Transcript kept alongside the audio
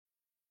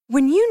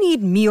When you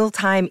need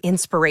mealtime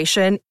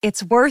inspiration,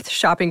 it's worth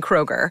shopping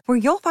Kroger, where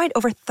you'll find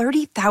over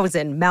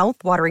 30,000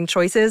 mouth-watering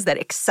choices that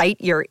excite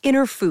your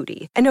inner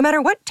foodie. And no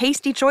matter what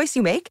tasty choice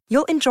you make,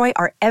 you'll enjoy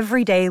our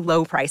everyday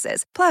low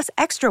prices, plus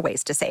extra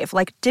ways to save,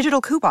 like digital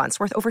coupons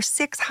worth over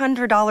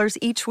 $600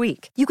 each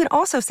week. You can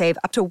also save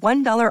up to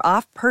 $1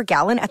 off per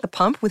gallon at the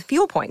pump with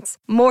fuel points.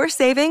 More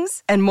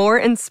savings and more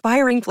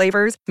inspiring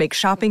flavors make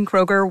shopping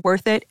Kroger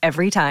worth it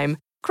every time.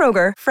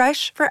 Kroger,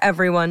 fresh for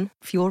everyone.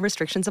 Fuel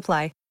restrictions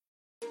apply.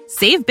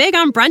 Save big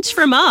on brunch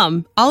for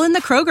mom, all in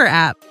the Kroger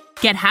app.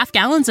 Get half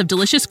gallons of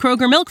delicious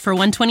Kroger milk for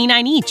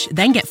 $1.29 each.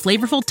 Then get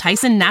flavorful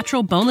Tyson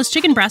natural boneless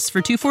chicken breasts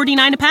for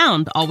 $2.49 a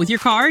pound, all with your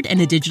card and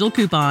a digital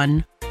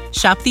coupon.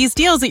 Shop these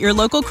deals at your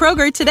local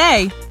Kroger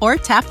today, or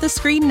tap the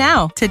screen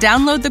now to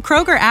download the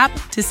Kroger app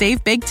to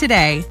save big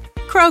today.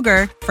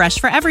 Kroger, fresh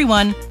for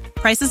everyone.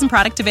 Prices and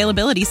product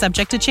availability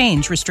subject to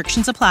change.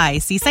 Restrictions apply.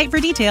 See site for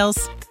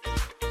details.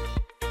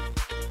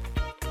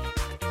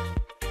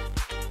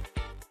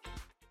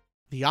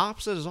 The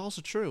opposite is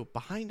also true.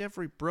 Behind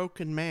every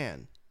broken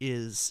man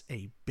is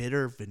a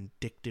bitter,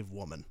 vindictive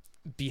woman.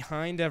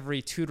 Behind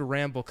every Tudor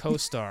Ramble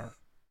co-star,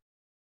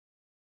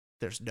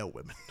 there's no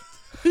women.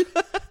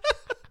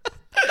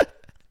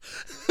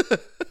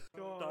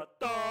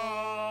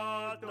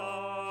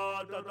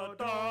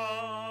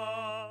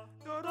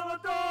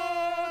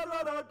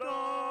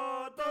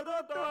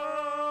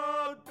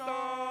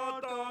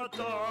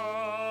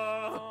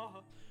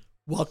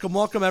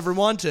 Welcome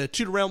everyone to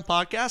Tudor Realm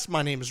Podcast.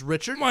 My name is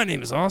Richard. my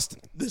name is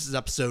Austin. This is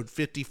episode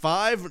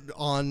 55.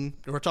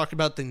 We're talking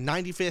about the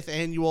 95th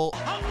annual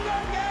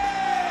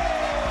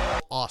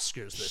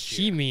Oscars this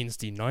year. He means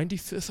the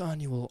 95th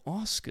annual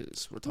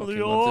Oscars. We're talking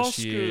The about Oscars,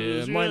 this year.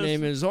 yes. My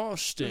name is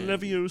Austin.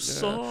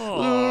 Leviosa.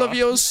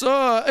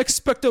 Leviosa.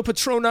 Expecto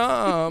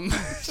Patronum.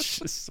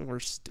 We're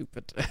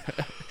stupid.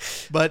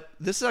 But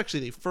this is actually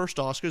the first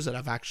Oscars that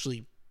I've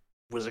actually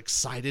was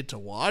excited to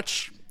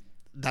watch.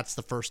 That's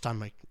the first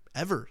time I've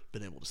ever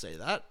been able to say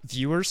that.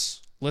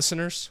 Viewers,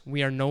 listeners,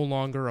 we are no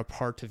longer a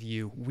part of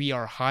you. We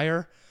are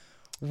higher.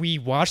 We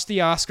watched the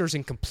Oscars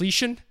in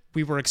completion.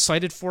 We were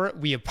excited for it.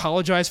 We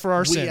apologize for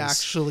our sins. We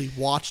actually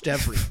watched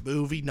every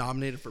movie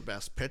nominated for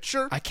Best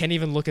Picture. I can't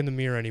even look in the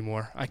mirror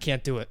anymore. I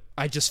can't do it.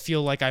 I just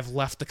feel like I've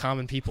left the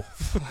common people.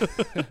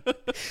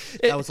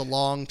 That was a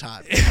long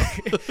time.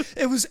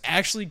 It was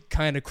actually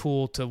kind of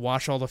cool to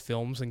watch all the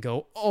films and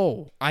go,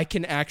 oh, I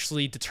can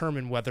actually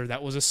determine whether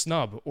that was a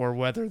snub or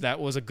whether that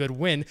was a good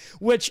win,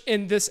 which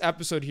in this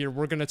episode here,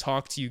 we're going to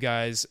talk to you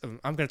guys.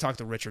 I'm going to talk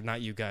to Richard,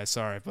 not you guys.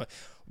 Sorry. But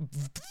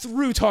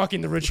through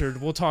talking to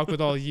Richard, we'll talk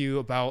with all of you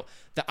about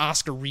the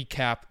Oscar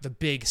recap, the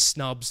big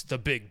snubs, the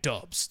big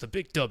dubs, the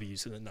big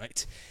W's of the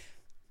night.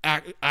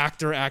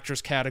 Actor,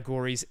 actress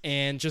categories,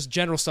 and just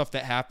general stuff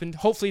that happened.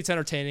 Hopefully it's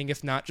entertaining.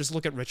 If not, just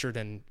look at Richard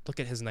and look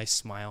at his nice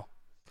smile.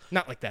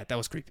 Not like that. That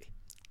was creepy.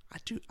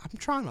 I'm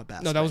trying my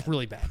best. No, that was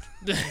really bad.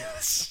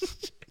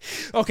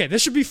 Okay,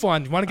 this should be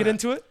fun. You want to get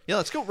into it? Yeah,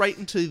 let's go right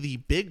into the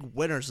big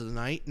winners of the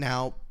night.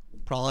 Now,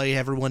 probably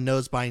everyone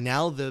knows by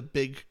now the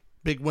big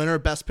winner,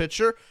 Best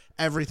Picture,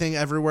 Everything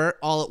Everywhere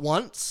All at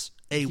Once.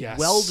 A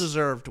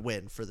well-deserved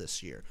win for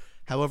this year.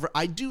 However,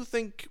 I do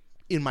think,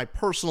 in my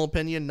personal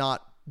opinion,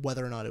 not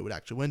whether or not it would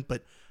actually win,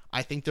 but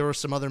I think there were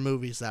some other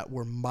movies that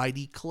were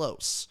mighty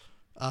close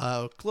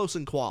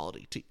in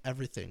quality to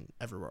Everything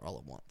Everywhere All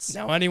at Once.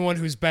 Now, anyone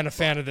who's been a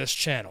fan of this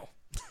channel,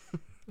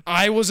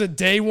 I was a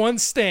day one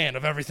stan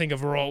of Everything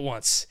Everywhere All at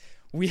Once.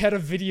 We had a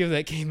video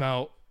that came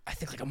out, I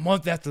think like a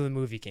month after the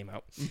movie came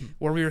out,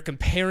 where we were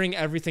comparing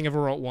Everything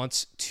Everywhere All at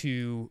Once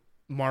to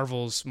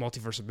Marvel's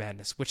Multiverse of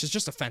Madness, which is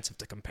just offensive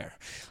to compare.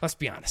 Let's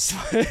be honest.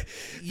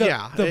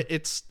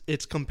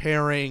 It's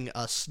comparing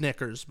a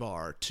Snickers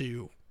bar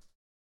to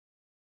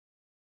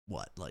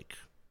what, like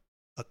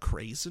a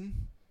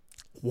Craisin?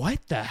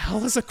 What the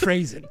hell is a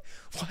Craisin?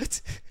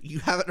 What? You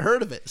haven't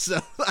heard of it, so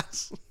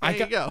there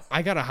you go.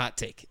 I got a hot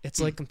take.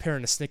 It's like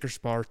comparing a Snickers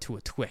bar to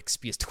a Twix,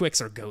 because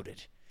Twix are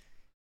goated.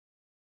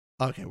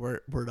 Okay, we're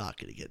not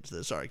going to get into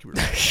this argument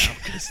right now,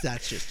 because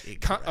that's just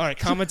incorrect. All right,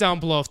 comment down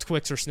below if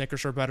Twix or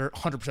Snickers are better.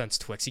 100% it's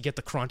Twix. You get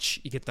the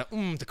crunch, you get the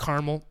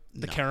caramel,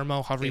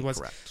 caramel, however you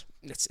want.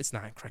 It's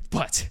not incorrect.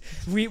 But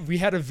we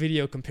had a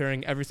video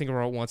comparing Everything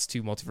Everywhere All at Once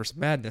to Multiverse of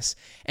Madness,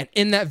 and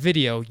in that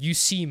video, you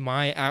see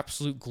my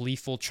absolute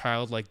gleeful,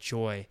 childlike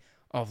joy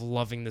of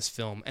loving this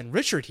film. And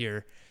Richard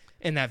here,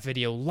 in that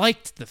video,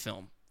 liked the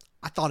film.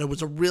 I thought it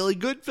was a really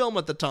good film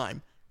at the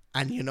time,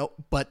 and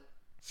but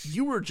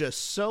you were just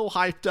so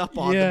hyped up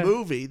on the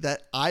movie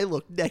that I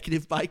looked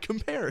negative by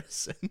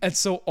comparison. And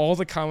so all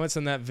the comments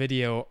in that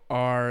video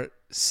are,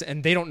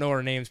 and they don't know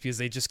our names because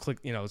they just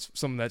clicked,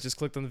 someone that just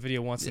clicked on the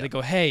video once, and they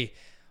go, hey,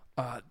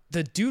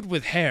 the dude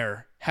with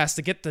hair has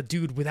to get the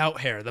dude without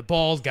hair, the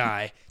bald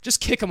guy,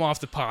 just kick him off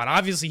the pod.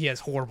 Obviously, he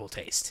has horrible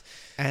taste.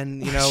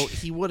 And,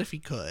 he would if he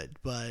could,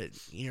 but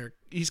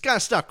he's kind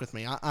of stuck with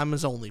me. I'm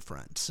his only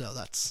friend, so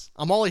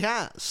I'm all he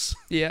has.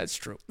 Yeah, it's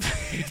true.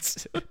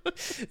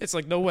 It's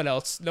like no one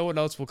else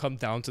will come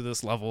down to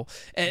this level.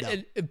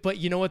 But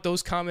you know what?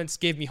 Those comments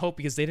gave me hope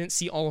because they didn't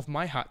see all of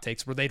my hot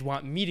takes where they'd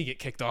want me to get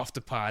kicked off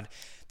the pod.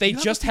 They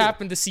just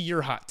happened to see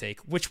your hot take,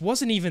 which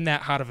wasn't even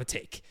that hot of a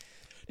take.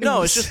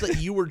 It's just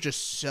that you were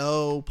just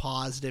so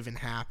positive and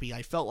happy.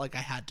 I felt like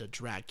I had to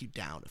drag you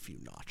down a few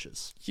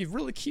notches. You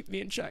really keep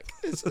me in check.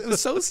 It was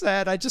so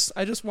sad. I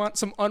just want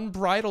some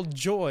unbridled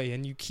joy,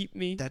 and you keep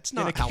me in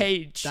a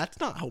cage. That's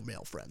not how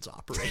male friends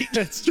operate.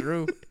 That's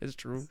true. It's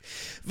true.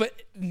 But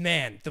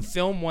man, the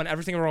film won.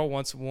 Everything All at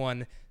Once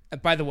won.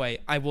 By the way,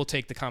 I will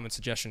take the comment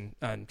suggestion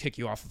and kick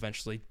you off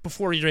eventually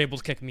before you're able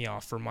to kick me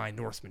off for my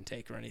Northman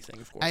take or anything,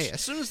 of course. Hey,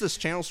 as soon as this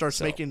channel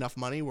starts making enough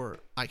money where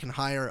I can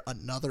hire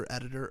another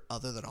editor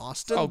other than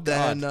Austin,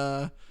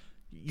 then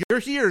you're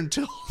here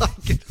until I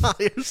can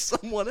hire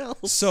someone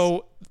else.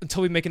 So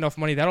until we make enough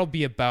money, that'll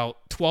be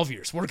about 12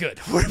 years. We're good.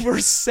 We're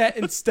set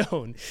in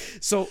stone.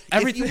 So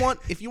everything.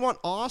 If you want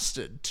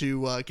Austin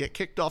to get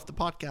kicked off the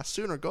podcast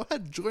sooner, go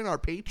ahead and join our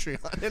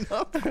Patreon and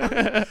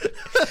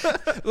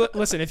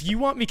Listen, if you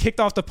want me kicked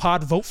off the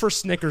pod, vote for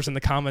Snickers in the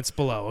comments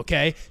below.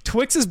 Okay,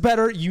 Twix is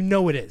better. You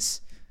know it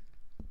is.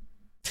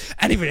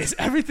 Anyways,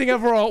 Everything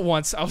Ever All at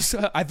Once.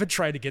 I've been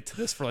trying to get to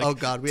this for like. Oh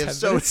God, we have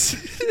 10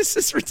 minutes. This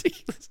is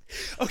ridiculous.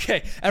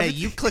 Okay, hey,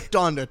 you clicked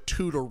on the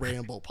Tutor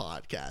Ramble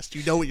podcast.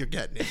 You know what you're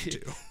getting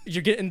into.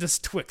 You're getting this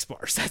Twix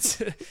bars.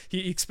 That's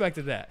he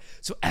expected that.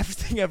 So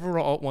Everything Ever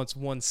All at Once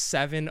won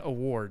 7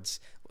 awards.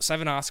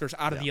 7 Oscars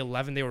out of the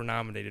 11 they were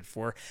nominated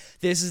for.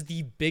 This is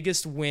the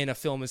biggest win a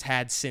film has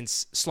had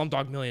since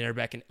Slumdog Millionaire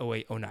back in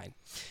 2008-09.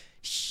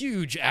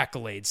 Huge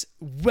accolades,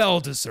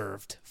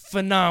 well-deserved,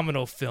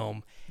 phenomenal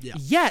film. Yeah.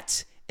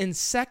 Yet, in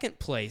second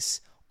place,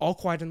 All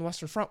Quiet on the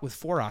Western Front with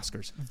 4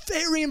 Oscars.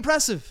 Very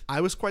impressive.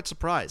 I was quite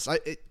surprised.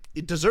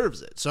 It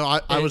deserves it. So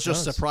I was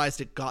just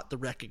surprised it got the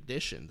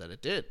recognition that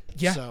it did.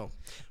 Yeah. So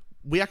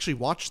we actually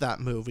watched that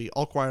movie,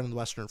 All Quiet on the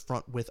Western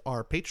Front, with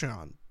our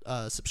Patreon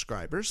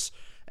subscribers.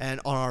 And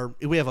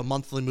we have a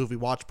monthly movie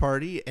watch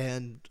party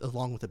and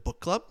along with a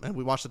book club, and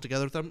we watched it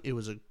together with them. It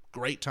was a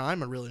great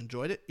time. I really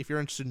enjoyed it. If you're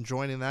interested in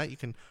joining that, you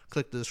can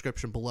click the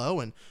description below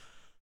and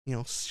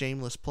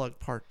shameless plug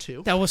part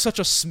 2. That was such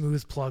a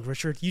smooth plug,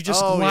 Richard. You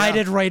just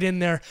glided right in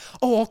there.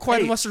 Oh, All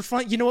Quiet on the Western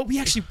Front. You know what? We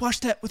actually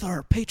watched that with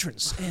our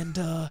patrons, and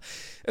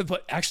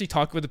but actually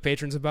talking with the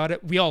patrons about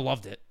it, we all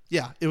loved it.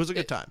 Yeah, it was a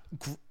good time.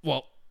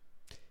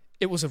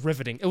 It was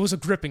it was a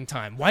gripping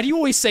time. Why do you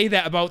always say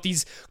that about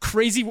these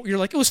crazy? You're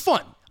like, it was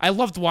fun. I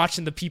loved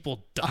watching the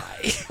people die.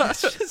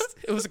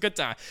 It was a good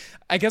time.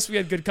 I guess we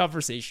had good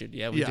conversation.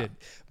 Yeah, we did.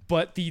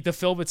 But the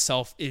film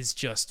itself is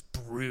just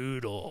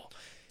brutal.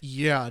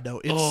 Yeah, no,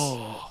 it's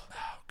oh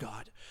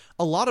God.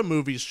 A lot of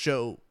movies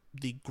show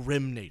the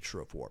grim nature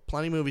of war.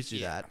 Plenty of movies do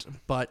that,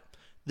 but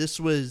this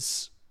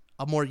was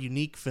a more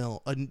unique film,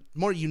 a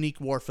more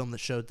unique war film that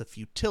showed the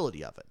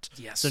futility of it.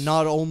 Yes. So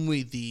not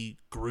only the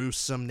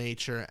gruesome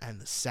nature and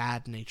the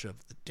sad nature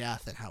of the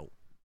death and how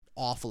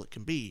awful it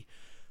can be,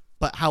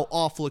 but how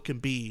awful it can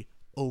be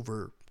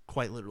over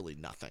quite literally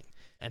nothing,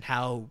 and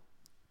how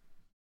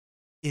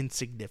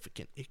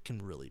insignificant it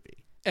can really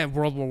be. And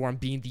World War I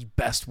being the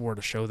best war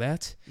to show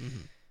that.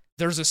 Mm-hmm.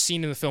 There's a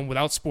scene in the film,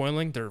 without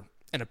spoiling, they're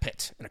in a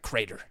pit, in a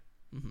crater.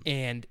 Mm-hmm.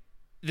 And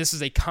this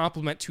is a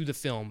compliment to the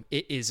film.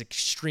 It is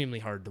extremely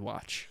hard to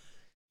watch.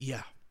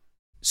 Yeah.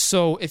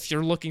 So if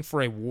you're looking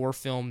for a war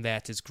film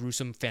that is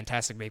gruesome,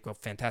 fantastic makeup,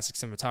 fantastic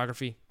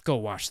cinematography, go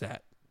watch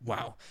that.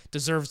 Wow.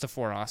 Deserves the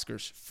 4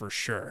 Oscars for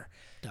sure.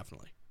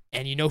 Definitely.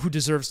 And you know who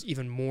deserves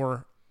even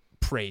more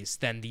praise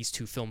than these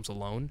 2 films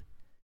alone?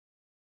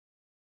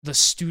 The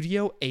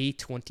studio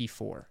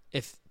A24.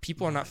 If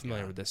people are not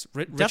familiar with this,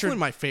 Richard, definitely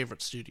my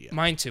favorite studio.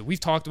 Mine too. We've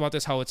talked about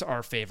this, how it's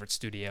our favorite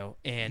studio,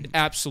 and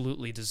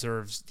absolutely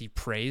deserves the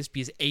praise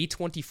because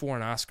A24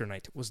 on Oscar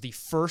night was the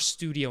first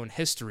studio in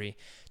history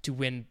to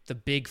win the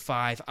big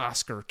 5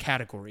 Oscar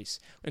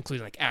categories,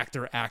 including like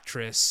actor,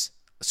 actress,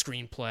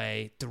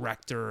 screenplay,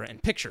 director,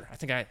 and picture. I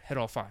think I hit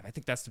all 5. I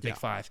think that's the big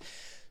 5.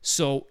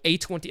 So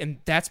A20, and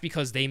that's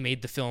because they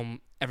made the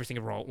film Everything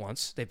Ever All at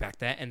Once. They backed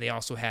that, and they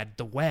also had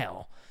The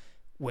Whale,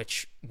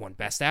 which won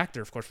Best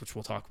Actor, of course, which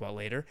we'll talk about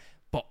later,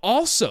 but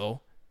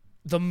also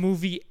the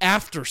movie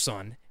After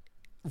Sun.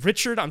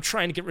 Richard, I'm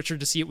trying to get Richard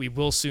to see it. We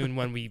will soon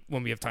when we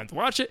have time to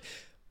watch it.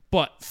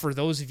 But for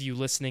those of you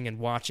listening and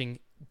watching,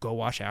 go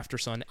watch After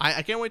Sun.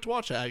 I can't wait to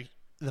watch it.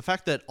 The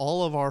fact that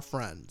all of our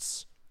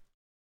friends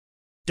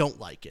don't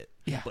like it,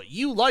 but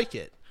you like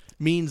it,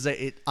 means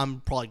that I'm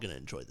probably going to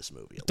enjoy this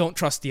movie. Don't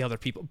trust the other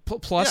people.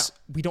 Plus,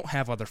 we don't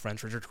have other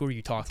friends, Richard. Who are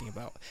you talking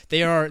about?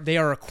 They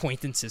are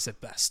acquaintances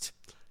at best.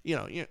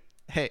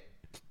 Hey,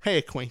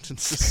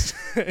 acquaintances.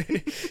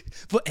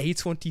 But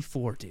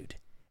A24, dude.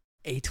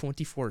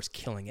 A24 is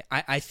killing it.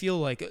 I feel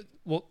like,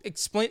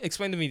 explain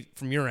to me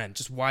from your end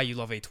just why you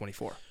love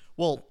A24.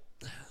 Well,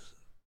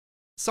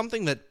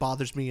 something that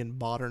bothers me in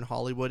modern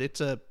Hollywood. It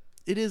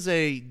is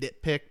a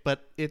nitpick,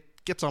 but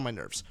it gets on my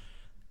nerves.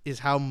 Is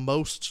how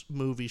most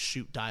movies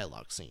shoot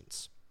dialogue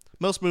scenes.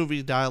 Most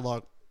movie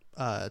dialogue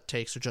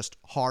takes are just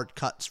hard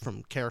cuts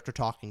from character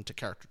talking to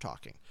character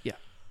talking. Yeah.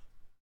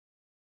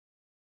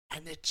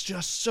 And it's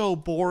just so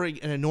boring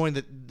and annoying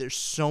that there's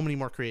so many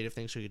more creative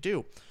things you could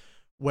do.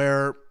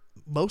 Where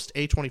most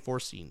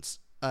A24 scenes,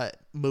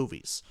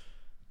 movies,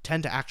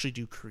 tend to actually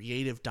do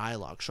creative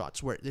dialogue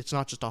shots where it's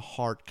not just a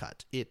hard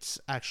cut. It's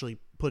actually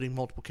putting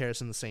multiple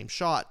characters in the same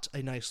shot,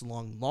 a nice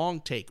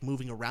long take,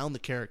 moving around the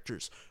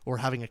characters, or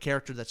having a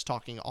character that's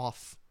talking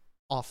off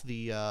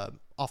the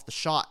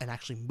shot and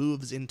actually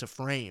moves into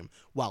frame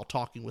while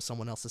talking with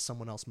someone else as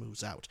someone else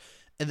moves out.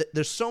 And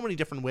there's so many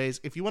different ways.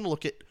 If you want to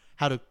look at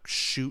how to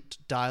shoot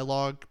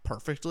dialogue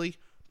perfectly,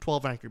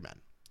 12 Angry Men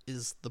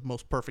is the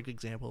most perfect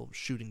example of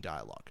shooting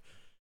dialogue.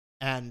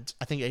 And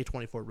I think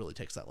A24 really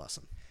takes that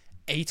lesson.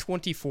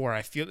 A24,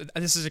 I feel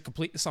this is a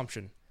complete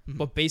assumption,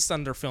 but based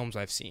on their films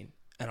I've seen,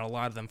 and a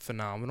lot of them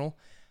phenomenal,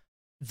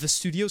 the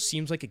studio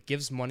seems like it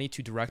gives money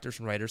to directors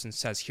and writers and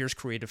says, here's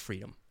creative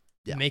freedom.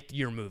 Yeah. Make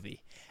your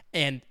movie.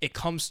 And it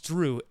comes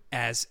through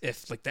as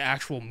if like the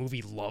actual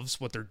movie loves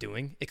what they're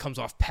doing. It comes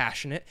off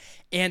passionate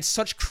and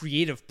such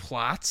creative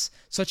plots,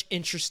 such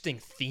interesting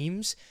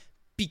themes,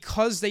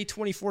 because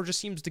A24 just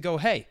seems to go,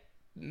 hey,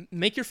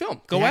 make your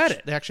film. Go at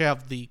it. They actually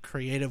have the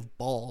creative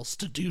balls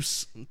to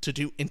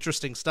do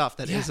interesting stuff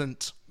that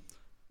isn't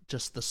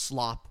just the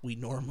slop we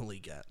normally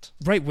get.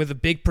 Right, with a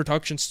big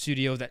production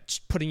studio that's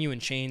putting you in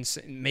chains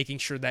and making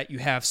sure that you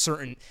have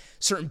certain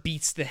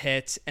beats to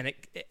hit, and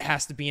it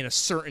has to be in a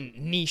certain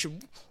niche.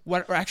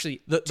 What or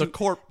actually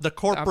the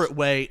corporate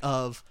way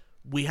of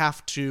we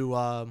have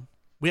to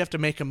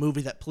make a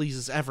movie that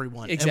pleases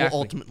everyone and will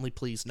ultimately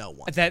please no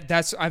one.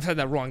 That's I've had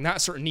that wrong. Not a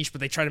certain niche,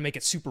 but they try to make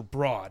it super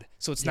broad,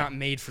 so it's not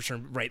made for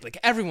certain. Right, like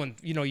everyone,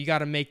 you got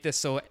to make this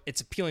so it's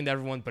appealing to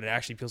everyone, but it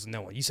actually appeals to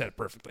no one. You said it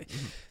perfectly.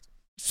 Mm-hmm.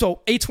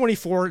 So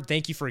A24,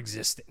 thank you for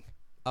existing.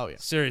 Oh yeah,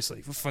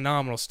 seriously,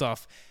 phenomenal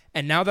stuff.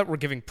 And now that we're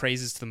giving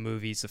praises to the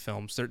movies, the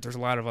films, there's a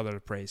lot of other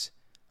praise.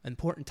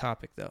 Important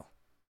topic though.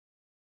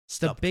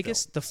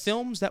 The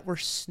films that were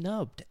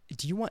snubbed.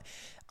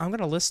 I'm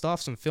gonna list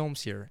off some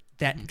films here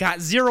that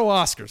got 0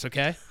 Oscars.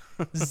 Okay,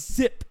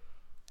 zip.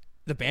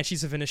 The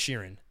Banshees of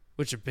Inisherin,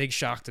 which is a big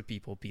shock to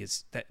people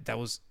because that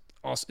was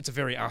also, it's a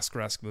very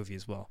Oscar-esque movie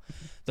as well.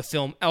 The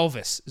film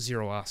Elvis,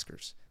 0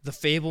 Oscars. The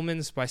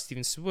Fabelmans by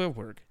Steven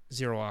Spielberg,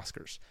 0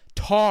 Oscars.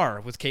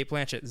 Tar with Cate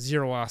Blanchett,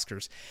 0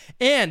 Oscars.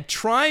 And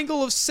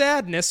Triangle of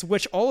Sadness,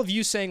 which all of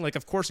you saying, like,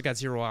 of course it got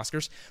 0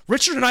 Oscars.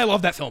 Richard and I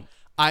love that film.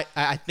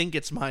 I think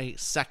it's my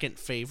second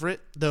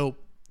favorite, though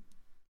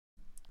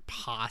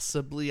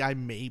possibly I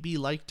maybe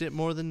liked it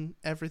more than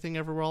Everything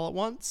Everywhere All at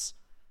Once.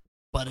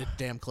 But it's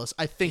damn close.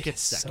 I think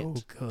it's second,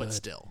 so good. But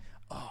still.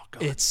 Oh,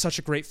 God. It's such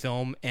a great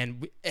film,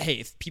 and hey,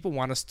 if people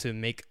want us to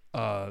make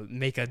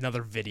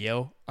another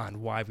video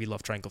on why we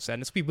love Triangle of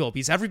Sadness, we will,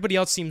 because everybody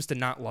else seems to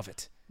not love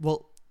it.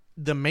 Well,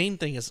 the main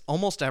thing is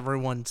almost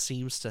everyone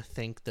seems to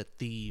think that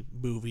the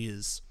movie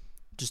is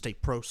just a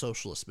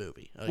pro-socialist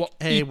movie. Like,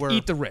 well,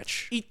 eat the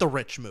rich. Eat the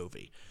rich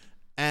movie.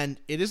 And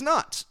it is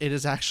not. It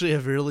is actually a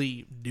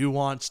really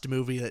nuanced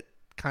movie that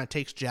kind of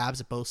takes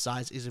jabs at both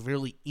sides, is a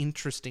really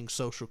interesting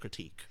social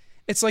critique.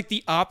 It's like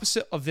the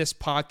opposite of this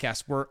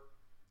podcast where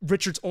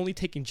Richard's only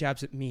taking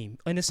jabs at me,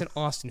 innocent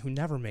Austin, who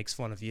never makes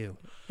fun of you.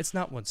 It's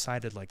not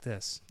one-sided like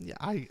this. Yeah,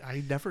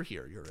 I never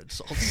hear your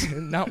insults.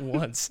 Not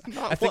once.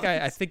 I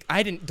think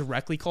I didn't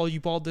directly call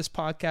you bald this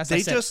podcast.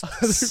 They just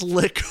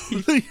slick.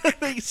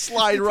 They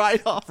slide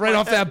right off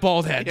that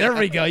bald head. Yeah. There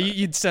we go.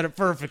 You said it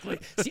perfectly.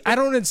 See, I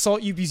don't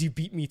insult you because you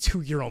beat me to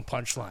your own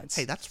punchlines.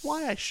 Hey, that's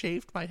why I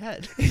shaved my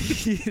head.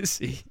 You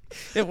see,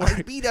 it worked.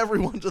 I beat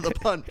everyone to the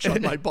punch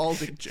on my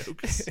balding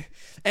jokes.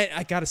 And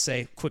I gotta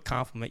say, quick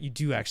compliment. You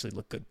do actually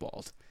look good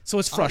bald. So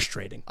it's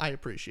frustrating. I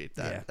appreciate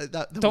that.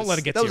 Yeah. Don't let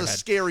it get to your head. That was a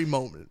scary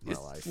moment in my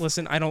life.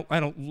 Listen, I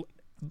don't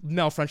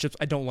male friendships,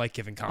 I don't like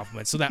giving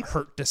compliments, so that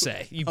hurt to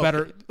say. You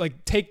better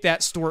take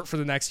that, store it for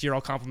the next year.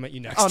 I'll compliment you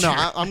next year. Oh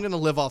no, I'm going to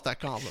live off that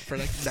compliment for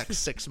the next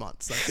 6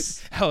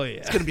 months. Hell yeah.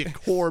 It's going to be a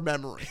core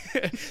memory.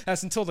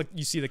 That's until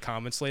you see the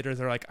comments later.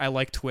 They're like, I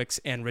like Twix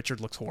and Richard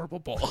looks horrible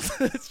bald.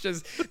 It's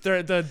just,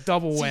 they're the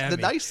double whammy. The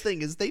nice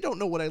thing is they don't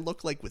know what I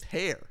look like with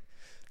hair.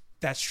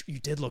 You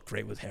did look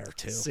great with hair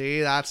too.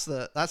 See, that's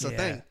the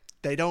thing.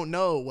 They don't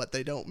know what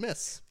they don't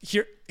miss.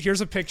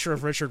 Here's a picture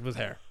of Richard with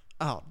hair.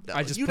 Oh, no,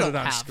 I just you put don't it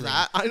on have screen.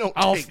 That. I don't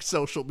take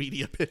social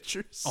media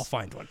pictures. I'll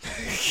find one.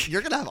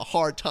 You're going to have a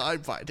hard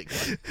time finding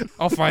one.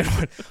 I'll find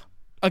one.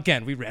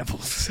 Again, we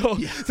rambled. So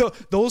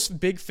those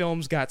big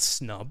films got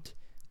snubbed.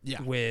 Yeah.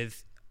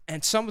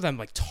 And some of them,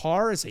 like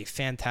Tar is a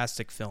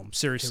fantastic film.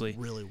 Seriously. It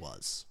really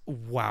was.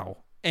 Wow.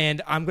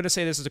 And I'm going to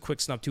say this as a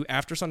quick snub too.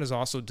 Aftersun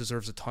also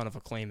deserves a ton of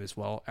acclaim as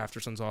well.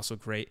 Aftersun's also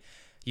great.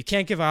 You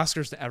can't give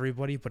Oscars to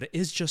everybody, but it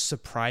is just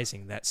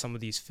surprising that some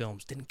of these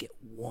films didn't get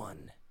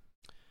one.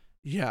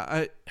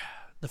 Yeah,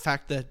 the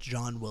fact that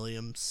John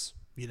Williams,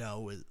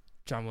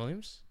 John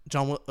Williams?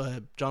 John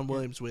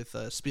Williams with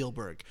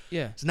Spielberg.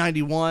 Yeah. It's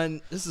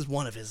 91. This is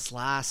one of his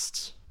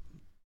last.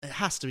 It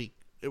has to be.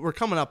 We're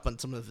coming up on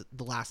some of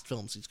the last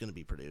films he's going to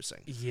be producing.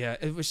 Yeah,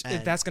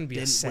 that's going to be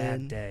a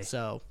sad day.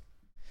 So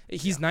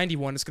he's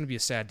 91. It's going to be a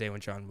sad day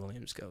when John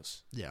Williams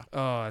goes. Yeah.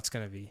 Oh, it's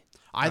going to be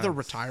either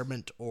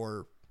retirement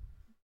or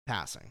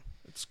passing.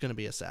 It's going to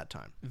be a sad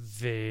time.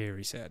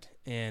 Very sad.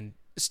 And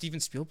Steven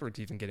Spielberg's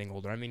even getting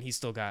older. I mean, he's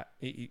still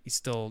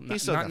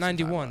not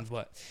 91,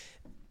 but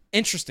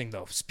interesting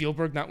though.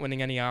 Spielberg not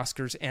winning any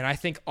Oscars, and I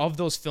think of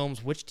those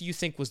films, which do you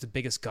think was the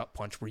biggest gut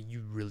punch where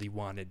you really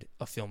wanted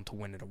a film to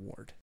win an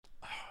award?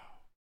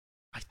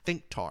 I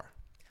think Tar.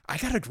 I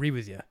gotta agree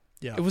with you.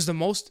 Yeah. It was the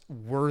most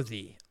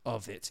worthy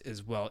of it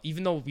as well.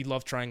 Even though we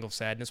love Triangle of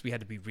Sadness, we had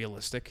to be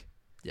realistic.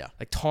 Yeah.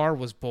 Like Tar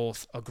was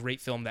both a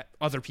great film that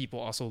other people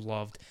also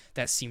loved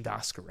that seemed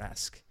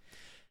Oscar-esque.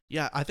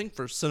 Yeah, I think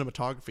for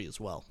cinematography as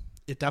well.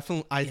 It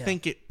definitely, I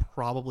think it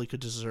probably could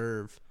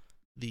deserve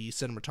the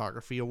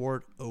cinematography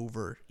award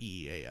over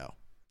EEAO.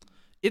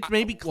 It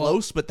may be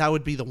close, but that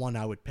would be the one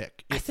I would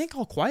pick. I think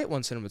All Quiet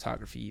won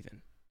cinematography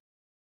even.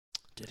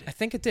 Did it? I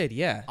think it did,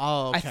 yeah.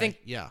 Oh, okay. I think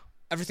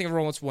Everything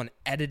Everywhere Once won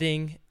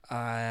editing.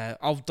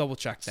 I'll double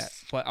check that,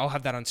 but I'll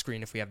have that on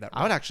screen if we have that.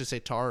 I would actually say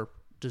Tar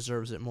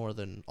deserves it more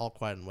than All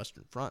Quiet on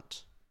Western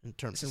Front in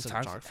terms of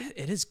cinematography.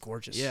 It is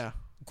gorgeous. Yeah.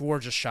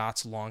 Gorgeous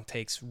shots, long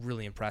takes,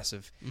 really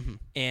impressive. Mm-hmm.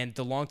 And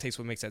the long takes,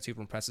 what makes that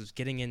super impressive is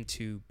getting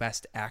into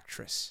Best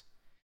Actress.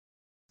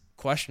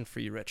 Question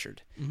for you,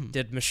 Richard. Mm-hmm.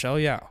 Did Michelle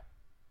Yeoh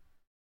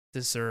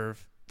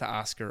deserve the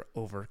Oscar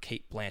over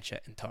Cate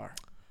Blanchett in Tar?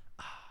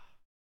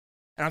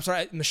 And I'm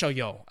sorry, Michelle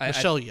Yeoh.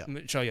 Michelle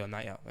Yeoh,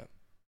 not Yeoh. Yeah.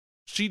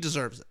 She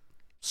deserves it,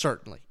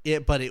 certainly.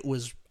 But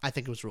I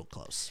think it was real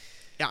close.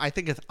 Yeah, I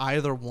think if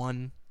either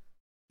one,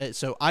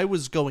 so I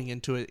was going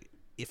into it,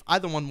 if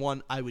either one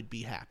won, I would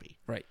be happy.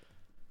 Right.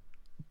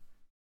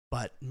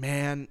 But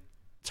man,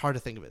 it's hard to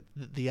think of it.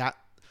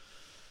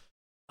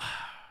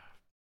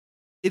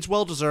 It's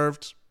well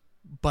deserved,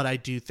 but I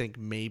do think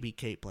maybe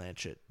Cate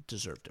Blanchett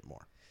deserved it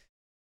more.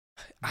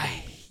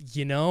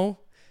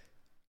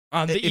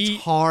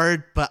 It's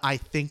hard, but I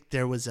think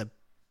there was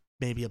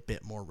maybe a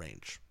bit more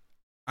range.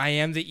 I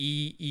am the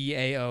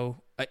EEAO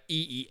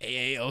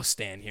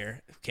stan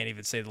here. Can't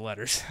even say the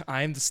letters.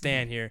 I am the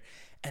stan here,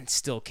 and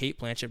still Cate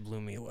Blanchett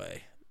blew me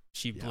away.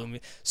 She blew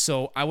me.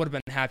 So I would have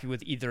been happy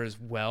with either as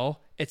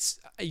well. It's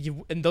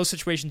in those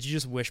situations, you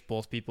just wish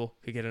both people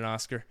could get an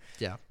Oscar.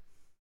 Yeah.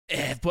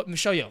 But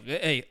Michelle Yeoh,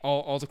 hey,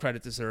 all the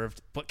credit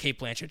deserved. But Cate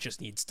Blanchett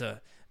just needs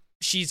to.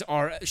 She's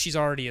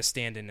already a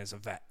stand-in as a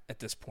vet at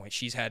this point.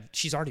 She's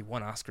already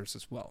won Oscars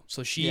as well.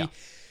 So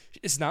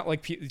it's not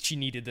like she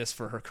needed this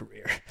for her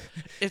career.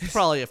 It's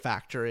probably a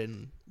factor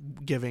in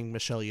giving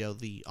Michelle Yeoh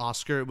the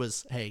Oscar. It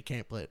was, hey,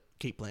 Cate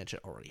Blanchett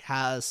already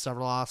has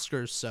several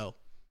Oscars, so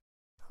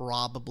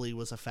probably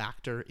was a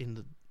factor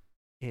in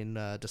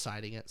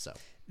deciding it. So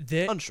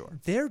unsure.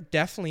 There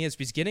definitely is,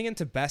 because getting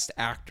into Best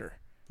Actor.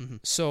 Mm-hmm.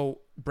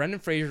 So Brendan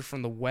Fraser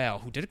from The Whale,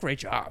 who did a great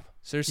job,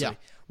 seriously,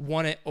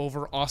 won it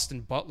over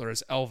Austin Butler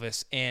as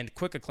Elvis, and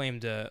quick acclaim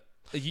to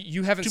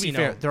you haven't seen. To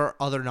be fair, there are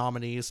other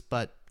nominees,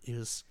 but it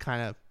was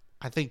kind of,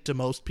 I think to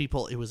most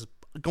people, it was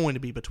going to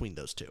be between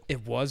those two.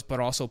 It was, but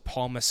also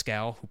Paul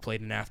Mescal, who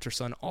played in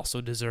Aftersun,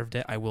 also deserved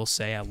it. I will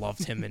say, I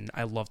loved him in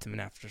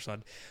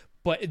Aftersun.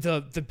 But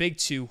the big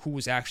two who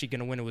was actually going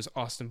to win it was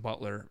Austin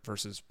Butler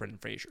versus Brendan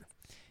Fraser.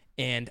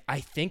 And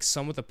I think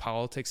some of the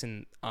politics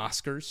in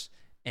Oscars,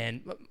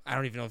 and I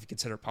don't even know if you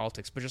consider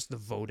politics, but just the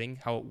voting,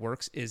 how it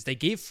works, is they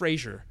gave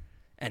Fraser,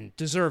 and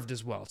deserved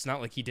as well. It's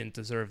not like he didn't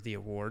deserve the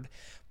award.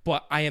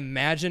 But I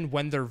imagine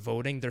when they're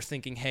voting, they're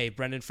thinking, hey,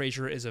 Brendan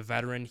Fraser is a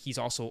veteran. He's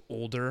also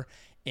older,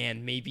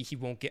 and maybe he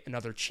won't get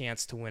another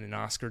chance to win an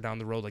Oscar down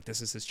the road. Like,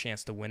 this is his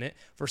chance to win it.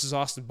 Versus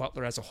Austin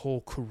Butler has a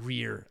whole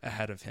career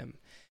ahead of him.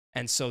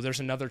 And so there's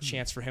another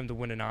chance for him to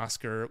win an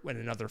Oscar in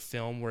another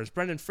film, whereas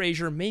Brendan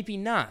Fraser, maybe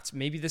not.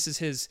 Maybe this is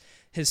his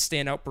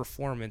standout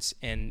performance,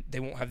 and they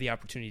won't have the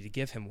opportunity to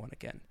give him one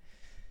again.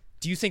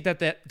 Do you think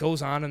that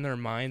goes on in their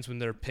minds when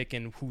they're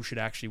picking who should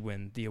actually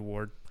win the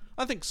award?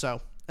 I think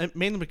so. And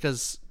mainly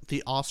because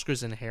the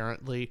Oscars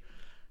inherently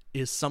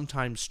is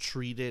sometimes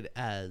treated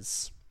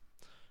as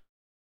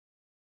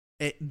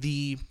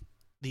the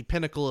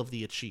pinnacle of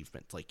the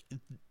achievement. Like,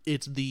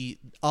 it's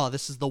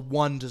this is the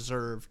one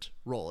deserved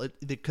role.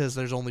 Because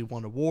there's only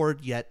one award,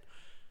 yet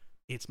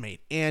it's made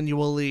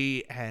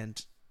annually,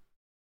 and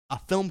a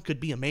film could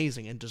be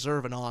amazing and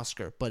deserve an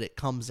Oscar, but it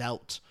comes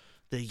out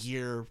the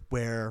year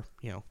where,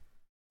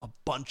 a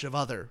bunch of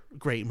other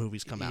great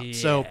movies come out. Yeah.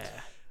 So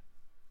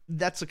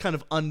that's a kind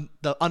of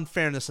the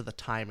unfairness of the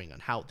timing on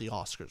how the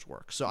Oscars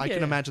work. So I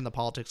can imagine the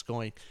politics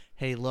going,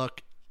 hey,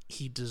 look,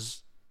 he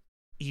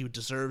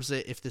deserves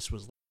it if this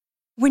was.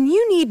 When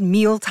you need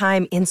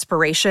mealtime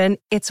inspiration,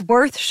 it's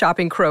worth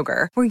shopping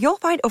Kroger, where you'll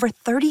find over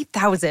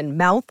 30,000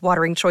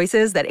 mouth-watering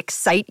choices that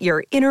excite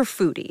your inner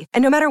foodie.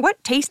 And no matter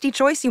what tasty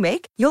choice you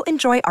make, you'll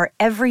enjoy our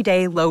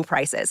everyday low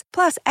prices,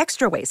 plus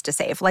extra ways to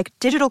save, like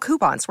digital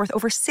coupons worth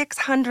over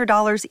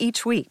 $600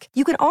 each week.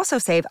 You can also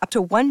save up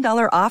to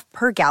 $1 off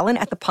per gallon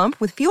at the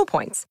pump with fuel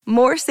points.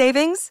 More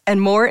savings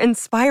and more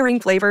inspiring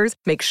flavors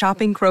make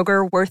shopping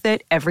Kroger worth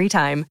it every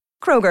time.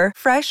 Kroger,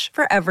 fresh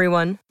for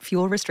everyone.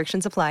 Fuel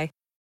restrictions apply.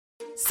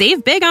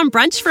 Save big on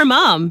brunch for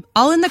mom,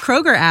 all in the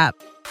Kroger app.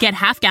 Get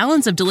half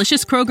gallons of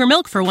delicious Kroger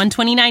milk for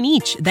 $1.29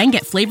 each. Then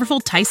get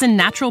flavorful Tyson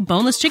natural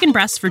boneless chicken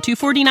breasts for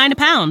 $2.49 a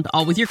pound,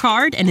 all with your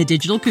card and a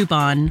digital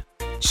coupon.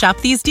 Shop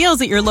these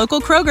deals at your local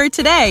Kroger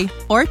today,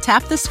 or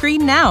tap the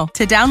screen now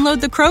to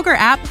download the Kroger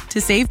app to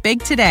save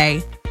big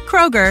today.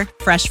 Kroger,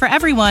 fresh for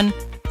everyone.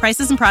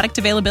 Prices and product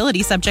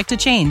availability subject to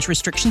change.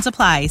 Restrictions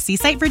apply. See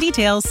site for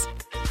details.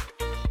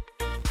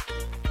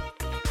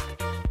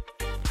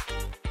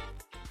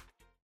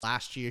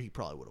 Last year, he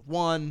probably would have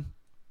won.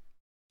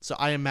 So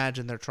I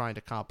imagine they're trying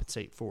to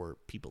compensate for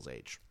people's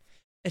age.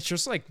 It's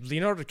just like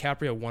Leonardo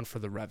DiCaprio won for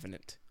The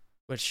Revenant,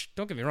 which,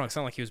 don't get me wrong, it's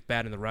not like he was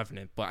bad in The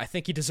Revenant, but I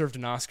think he deserved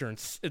an Oscar in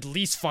at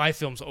least 5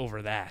 films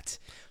over that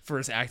for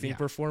his acting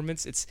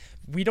performance.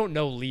 We don't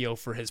know Leo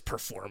for his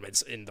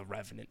performance in The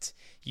Revenant.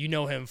 You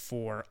know him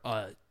for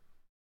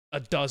a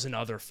dozen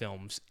other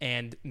films,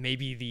 and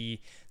maybe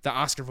the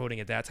Oscar voting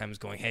at that time was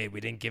going, hey, we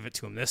didn't give it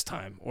to him this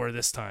time, or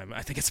this time.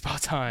 I think it's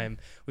about time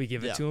we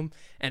give it to him.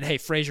 And hey,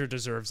 Fraser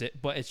deserves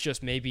it, but it's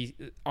just maybe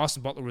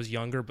Austin Butler was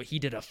younger, but he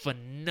did a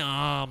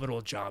phenomenal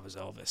job as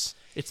Elvis.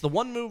 It's the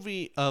one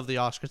movie of the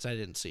Oscars I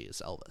didn't see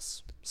is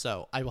Elvis,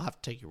 so I will have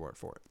to take your word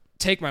for it.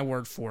 Take my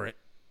word for it.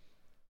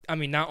 I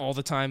mean, not all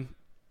the time.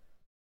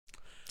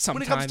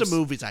 Sometimes. When it comes to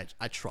movies,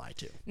 I try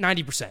to.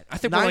 90%. I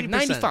think we're like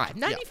 95.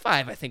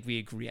 95, I think we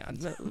agree on.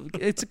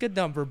 It's a good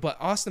number, but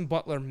Austin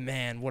Butler,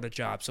 man, what a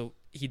job. So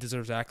he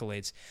deserves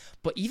accolades.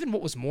 But even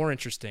what was more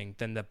interesting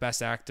than the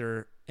best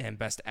actor and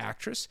best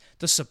actress,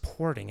 the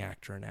supporting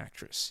actor and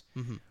actress.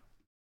 Mm-hmm.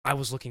 I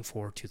was looking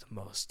forward to the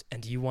most.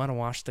 And do you want to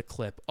watch the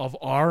clip of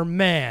our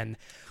man,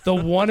 the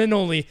one and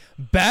only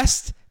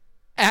best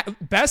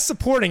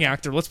supporting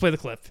actor? Let's play the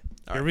clip.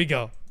 Here we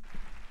go.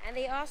 And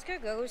the Oscar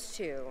goes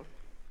to...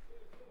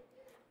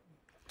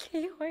 She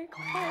even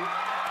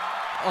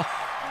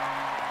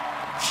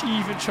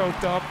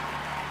choked up.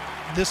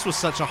 This was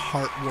such a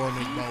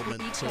heartwarming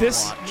moment to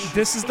watch.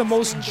 This is the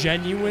most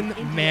genuine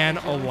man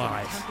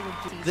alive.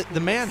 The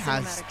man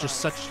has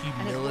just such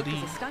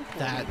humility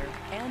that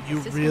you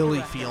really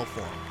feel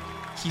for him.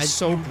 He's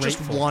so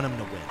grateful. Just want him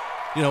to win.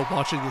 You know,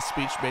 watching this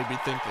speech made me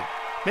think that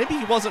maybe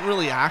he wasn't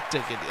really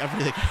acting and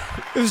everything.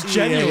 It was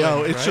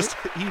genuine. It's just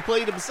he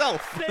played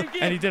himself. Thank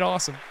you. And he did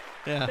awesome.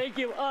 Yeah. Thank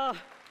you.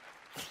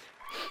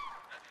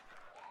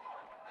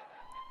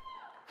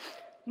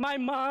 My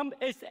mom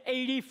is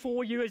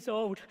 84 years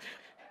old,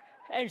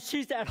 and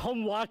she's at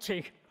home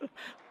watching.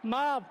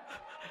 Mom,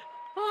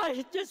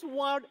 I just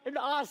want an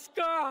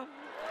Oscar.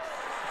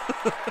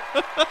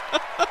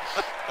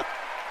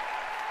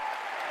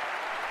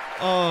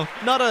 Oh,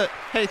 not a,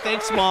 hey,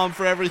 thanks, Mom,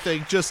 for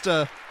everything. Just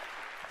a...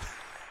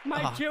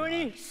 My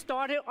journey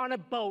started on a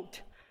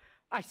boat.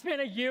 I spent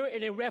a year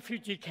in a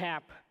refugee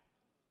camp,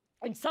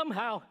 and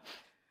somehow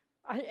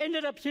I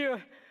ended up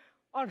here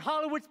on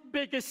Hollywood's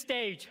biggest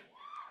stage.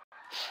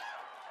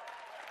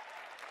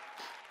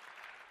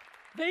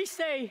 They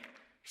say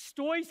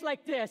stories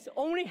like this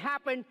only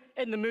happen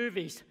in the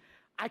movies.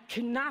 I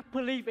cannot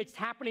believe it's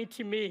happening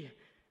to me.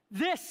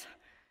 This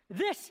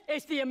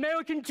is the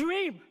American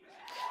dream.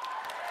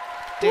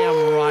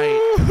 Damn right.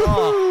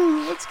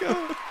 Oh, let's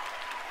go.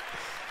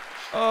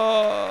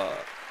 Oh,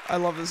 I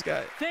love this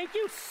guy. Thank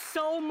you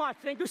so much.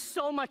 Thank you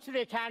so much to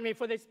the Academy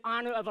for this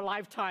honor of a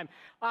lifetime.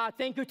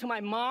 Thank you to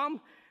my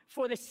mom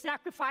for the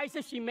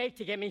sacrifices she made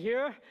to get me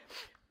here.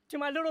 To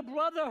my little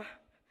brother,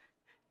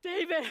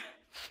 David,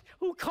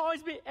 who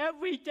calls me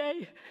every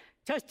day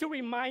just to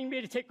remind me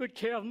to take good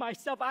care of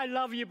myself. I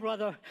love you,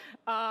 brother.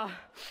 Why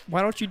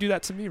don't you do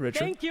that to me, Richard?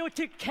 Thank you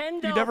to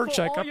Kendall for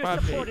all your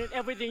support and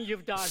everything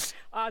you've done.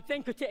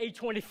 Thank you to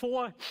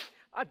A24,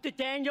 to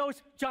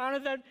Daniels,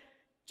 Jonathan,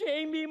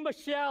 Jamie,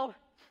 Michelle,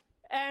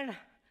 and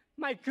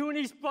my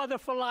Goonies brother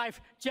for life,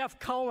 Jeff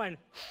Cohen.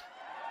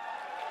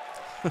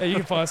 Hey, you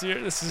can pause here.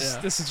 This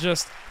is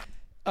just...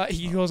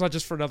 he goes on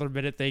just for another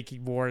minute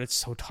thanking Moore, and it's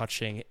so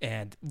touching.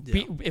 And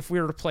if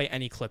we were to play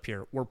any clip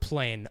here, we're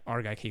playing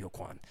our guy Keiko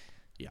Kwan.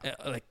 Yeah,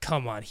 like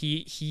come on,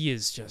 he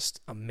is just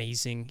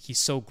amazing. He's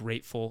so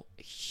grateful,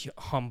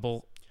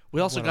 humble. We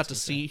also got to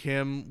see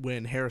him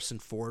when Harrison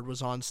Ford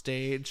was on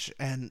stage,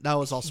 and that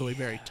was also a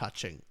very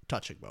touching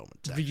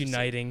moment.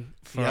 Reuniting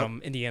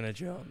from Indiana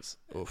Jones.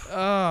 Oof.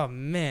 Oh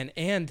man,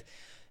 and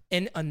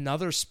in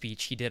another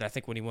speech he did, I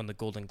think when he won the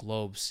Golden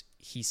Globes,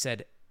 he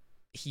said.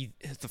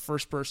 The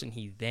first person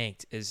he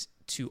thanked is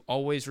to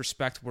always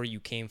respect where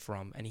you came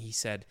from. And he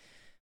said,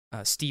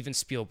 Steven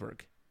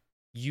Spielberg,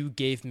 you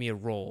gave me a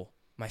role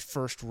my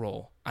first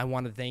role. I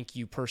want to thank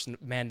you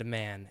man to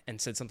man,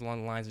 and said something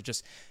along the lines of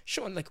just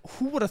showing, like,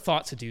 who would have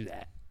thought to do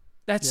that?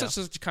 That's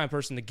such a kind of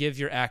person to give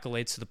your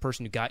accolades to the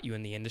person who got you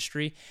in the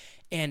industry.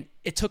 And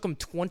it took him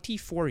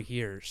 24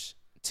 years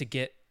to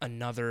get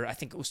another, I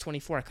think it was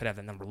 24, I could have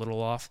that number a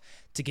little off,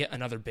 to get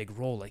another big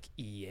role like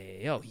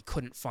EAO. He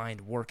couldn't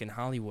find work in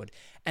Hollywood.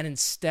 And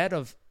instead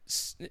of,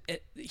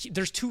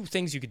 there's two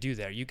things you could do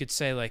there. You could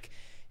say, like,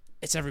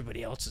 it's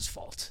everybody else's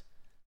fault.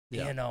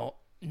 Yeah. You know,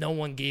 no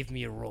one gave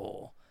me a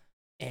role.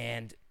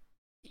 And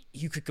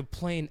you could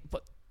complain,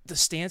 but the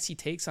stance he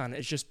takes on it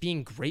is just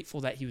being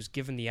grateful that he was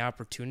given the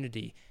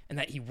opportunity and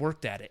that he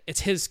worked at it.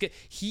 It's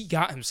he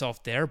got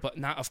himself there, but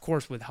not, of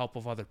course, with help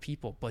of other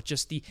people, but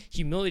just the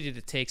humility that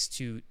it takes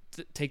to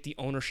take the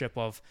ownership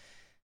of,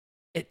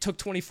 it took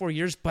 24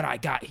 years, but I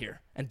got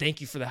here, and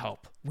thank you for the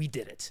help. We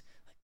did it.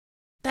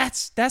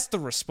 That's the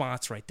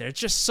response right there. It's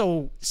just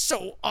so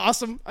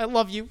awesome. I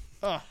love you.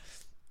 Ugh.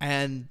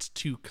 And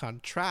to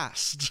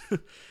contrast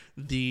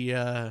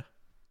the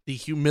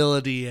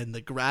humility and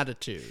the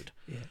gratitude,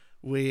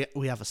 we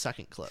have a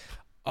second clip.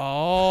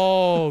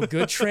 Oh,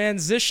 good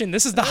transition.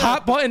 This is the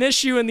hot button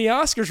issue in the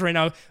Oscars right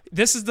now.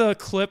 This is the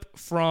clip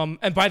from,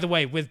 and by the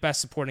way, with Best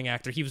Supporting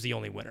Actor, he was the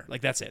only winner.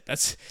 Like, that's it.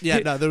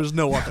 No, there was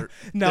no other.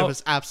 No, there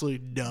was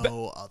absolutely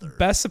no other.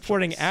 Best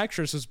Supporting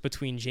Actress was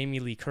between Jamie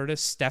Lee Curtis,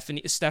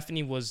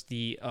 Stephanie was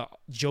the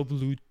Joe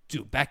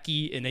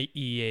Becky in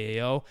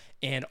EAO,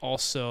 and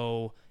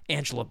also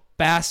Angela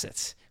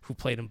Bassett, who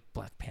played in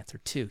Black Panther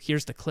 2.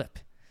 Here's the clip.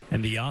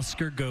 And the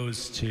Oscar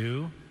goes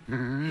to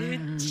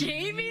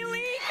Jamie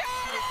Lee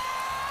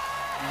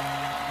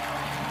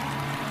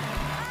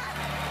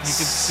You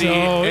can see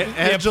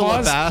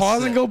Angela Bassett.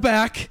 Pause and go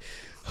back.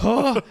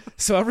 Oh,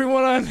 so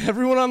everyone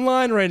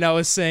online right now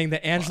is saying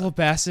that Angela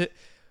Bassett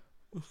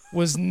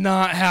was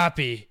not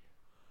happy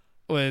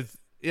with.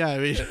 Yeah, I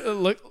mean,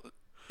 look,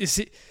 you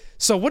see.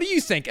 So what do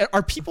you think?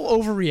 Are people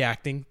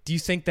overreacting? Do you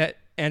think that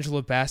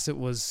Angela Bassett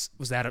was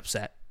that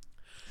upset?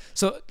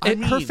 So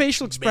her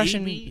facial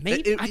expression,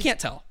 maybe I can't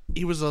tell.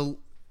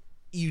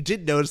 You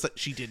did notice that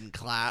she didn't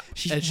clap.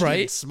 She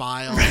didn't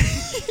smile.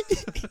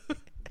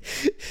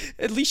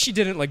 At least she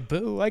didn't, like,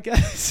 boo, I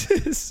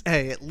guess.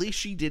 Hey, at least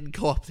she didn't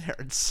go up there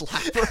and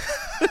slap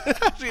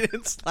her. She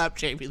didn't slap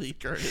Jamie Lee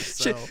Curtis.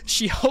 So.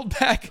 She held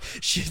back.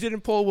 She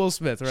didn't pull a Will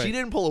Smith, right? She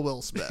didn't pull a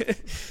Will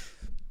Smith.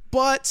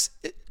 But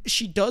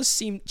she doesn't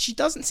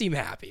seem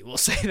happy. We'll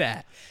say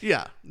that.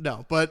 Yeah,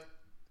 no, but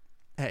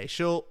hey,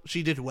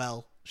 she did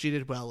well. She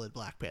did well in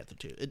Black Panther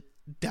 2. It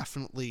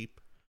definitely,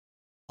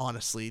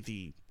 honestly,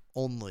 the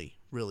only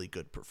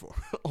good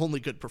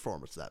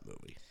performance of that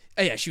movie.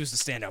 Yeah, she was the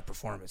standout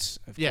performance.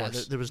 Of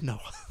course. There was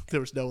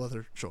no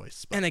other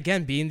choice. But. And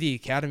again, being the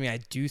Academy, I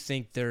do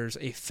think there's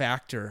a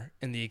factor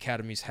in the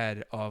Academy's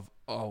head of,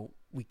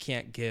 we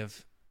can't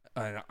give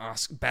an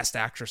Best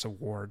Actress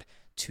award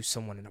to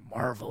someone in a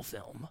Marvel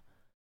film.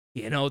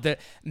 You know, that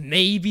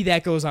maybe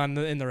that goes on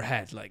in their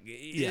head. Like,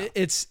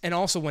 it's, and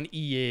also when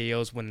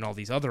EAO's winning all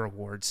these other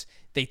awards,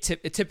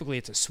 typically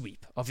it's a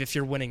sweep of, if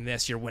you're winning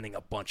this, you're winning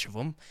a bunch of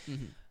them.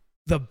 Mm-hmm.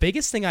 The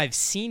biggest thing I've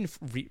seen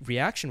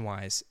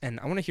reaction-wise, and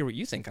I want to hear what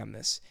you think on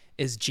this,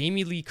 is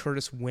Jamie Lee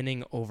Curtis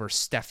winning over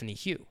Stephanie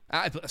Hugh.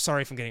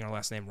 Sorry if I'm getting her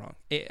last name wrong.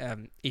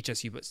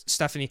 HSU, but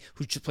Stephanie,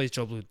 who plays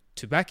Joe Blue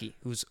Becky,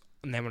 who's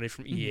nominated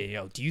from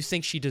EAO. Do you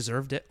think she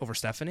deserved it over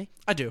Stephanie?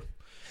 I do.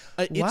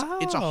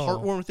 It's a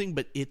heartwarming thing,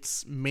 but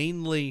it's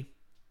mainly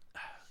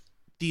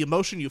the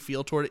emotion you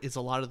feel toward it is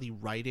a lot of the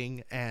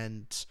writing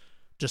and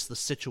just the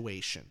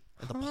situation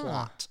and the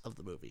plot of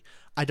the movie.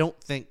 I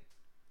don't think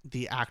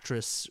the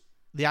actress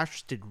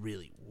did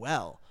really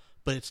well,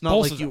 but it's not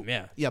both like you.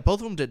 Both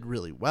of them did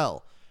really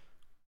well.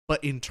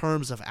 But in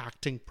terms of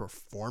acting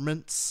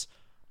performance,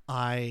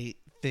 I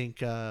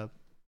think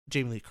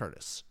Jamie Lee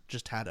Curtis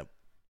just had a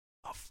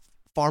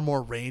far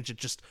more range and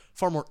just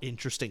far more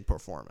interesting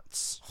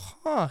performance.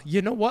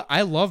 You know what?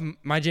 I love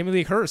my Jamie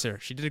Lee Curtis here.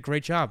 She did a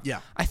great job. Yeah.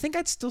 I think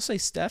I'd still say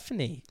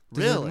Stephanie.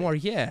 Really? More,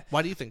 yeah.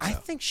 Why do you think so? I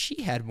think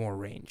she had more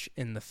range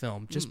in the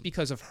film just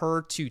because of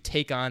her to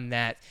take on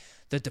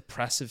the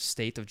depressive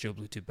state of Joe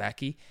Blue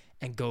Becky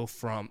and go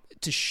from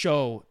to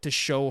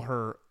show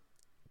her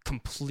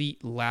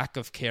complete lack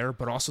of care,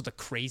 but also the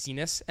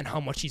craziness and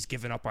how much he's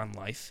given up on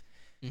life.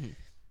 Mm-hmm.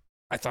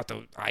 I thought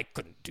that I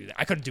couldn't do that.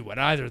 I couldn't do what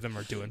either of them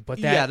are doing. But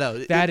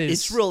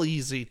it's real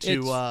easy to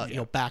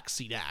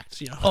backseat act.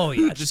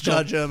 Just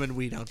judge them, and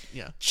we don't.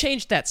 Yeah,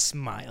 change that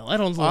smile. I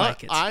don't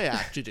like it. I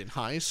acted in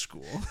high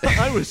school.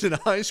 I was in a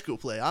high school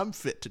play. I'm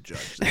fit to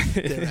judge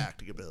their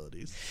acting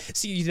abilities.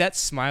 See, that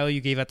smile you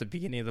gave at the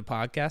beginning of the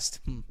podcast,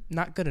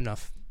 not good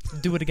enough.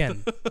 Do it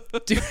again.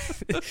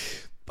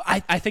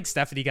 I think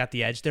Stephanie got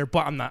the edge there,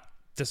 but I'm not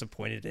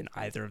disappointed in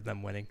either of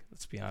them winning.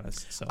 Let's be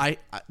honest. So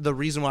the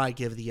reason why I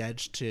give the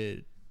edge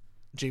to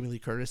Jamie Lee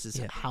Curtis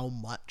is how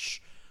much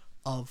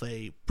of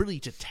a pretty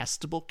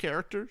detestable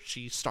character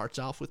she starts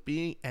off with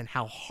being, and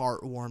how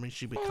heartwarming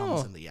she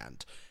becomes in the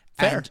end.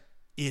 Fair. And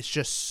it's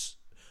just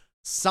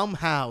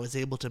somehow is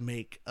able to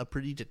make a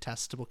pretty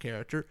detestable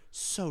character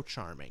so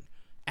charming,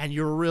 and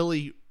you're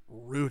really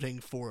rooting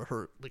for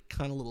her like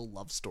kind of little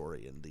love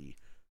story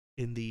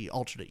in the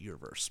alternate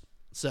universe.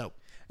 So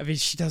I mean,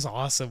 she does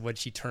awesome when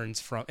she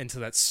turns into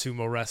that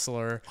sumo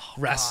wrestler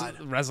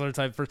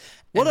type person.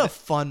 What a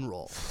fun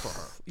role for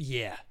her.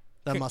 Yeah.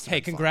 That must have Hey,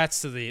 been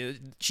congrats to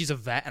she's a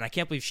vet, and I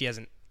can't believe she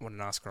hasn't won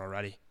an Oscar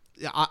already.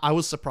 Yeah, I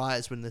was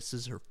surprised when this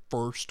is her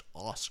first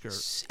Oscar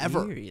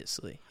ever.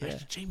 Seriously. Yeah.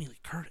 Jamie Lee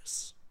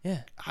Curtis.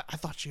 Yeah. I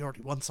thought she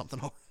already won something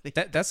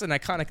already. That's an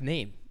iconic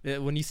name.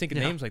 When you think of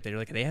names like that, you're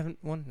like, they haven't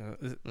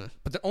won?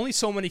 But only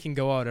so many can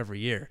go out every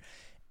year.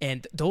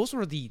 And those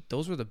were the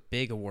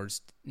big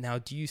awards. Now,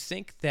 do you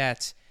think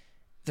that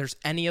there's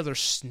any other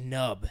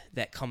snub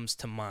that comes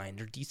to mind,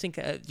 or do you think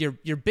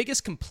your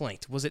biggest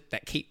complaint was it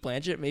that Cate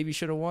Blanchett maybe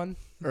should have won,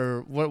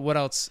 or what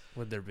else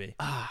would there be?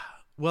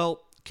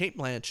 Well, Cate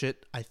Blanchett,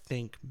 I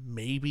think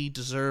maybe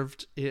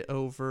deserved it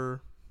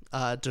over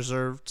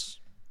deserved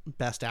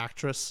Best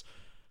Actress.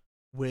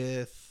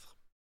 With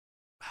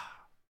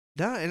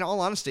in all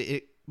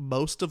honesty,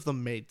 most of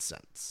them made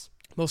sense.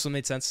 Most of them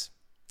made sense.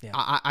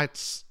 Yeah,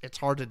 it's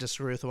hard to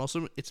disagree with them.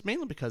 Also, it's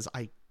mainly because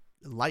I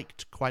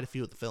liked quite a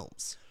few of the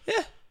films.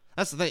 Yeah,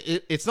 that's the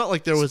thing. It's not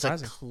like there was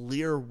surprising. a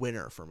clear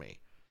winner for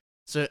me.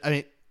 So I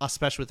mean,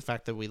 especially with the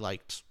fact that we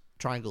liked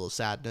Triangle of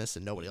Sadness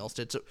and nobody else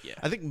did. So yeah.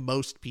 I think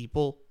most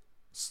people,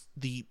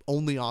 the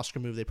only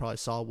Oscar movie they probably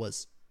saw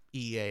was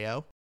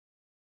EAO,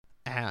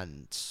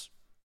 and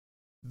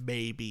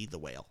maybe The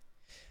Whale.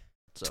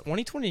 So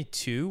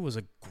 2022 was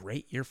a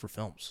great year for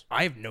films.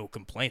 I have no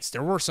complaints.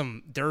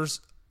 There's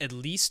at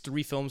least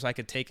 3 films I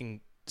could take and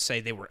say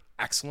they were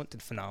excellent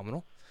and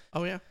phenomenal.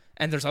 Oh, yeah.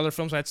 And there's other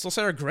films I'd still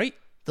say are great.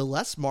 The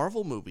less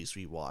Marvel movies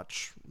we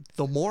watch,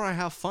 the more I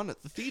have fun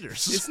at the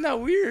theaters. Isn't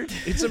that weird?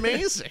 It's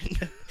amazing.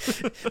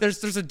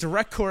 There's a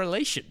direct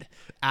correlation.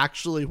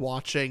 Actually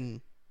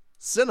watching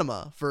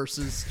cinema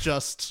versus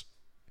just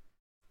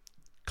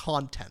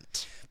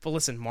content. But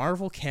listen,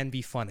 Marvel can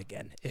be fun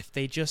again if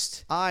they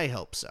just... I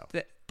hope so.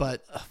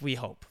 But we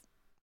hope.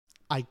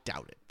 I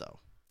doubt it, though.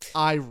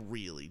 I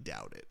really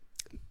doubt it.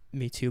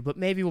 Me too, but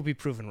maybe we'll be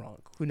proven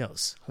wrong. Who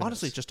knows?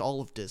 Honestly, just all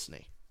of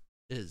Disney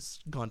is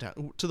gone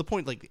down to the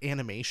point like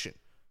animation.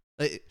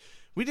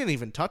 We didn't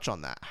even touch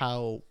on that.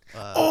 How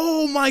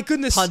oh my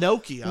goodness,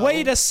 Pinocchio.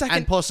 Wait a second.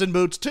 And Puss in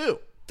Boots too.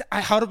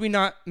 How did we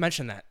not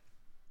mention that?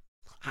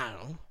 I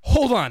don't know.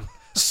 Hold on.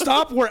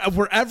 Stop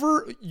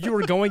wherever you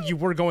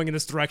were going in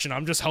this direction.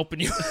 I'm just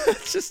helping you.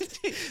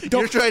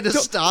 You're trying to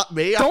stop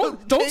me.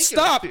 Don't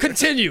stop.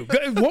 Continue.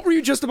 What were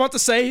you just about to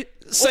say?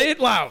 Say it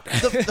loud.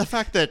 The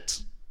fact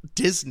that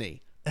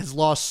Disney has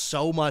lost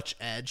so much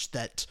edge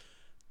that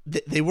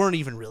they weren't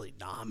even really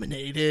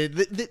nominated.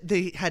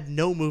 They had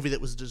no movie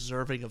that was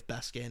deserving of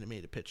Best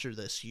Animated Picture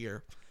this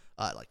year.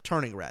 Like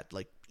Turning Red.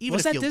 Like even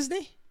was if that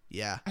Disney?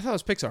 Yeah, I thought it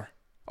was Pixar.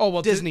 Oh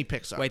well, Disney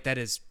Pixar. Wait, that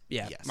is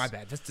Yes. My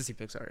bad. That's Disney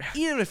Pixar.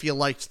 Even if you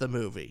liked the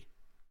movie,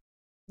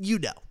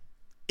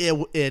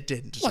 it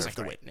didn't deserve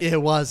the win.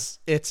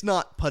 It's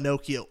not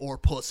Pinocchio or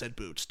Puss in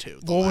Boots 2.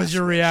 What was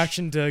your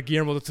reaction to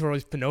Guillermo del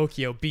Toro's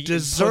Pinocchio beating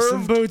Puss in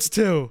Deserved. Boots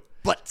 2?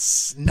 But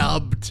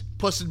snubbed.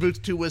 Puss in Boots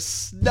 2 was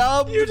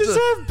snubbed. You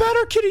deserve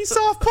better, kitty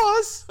soft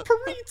paws,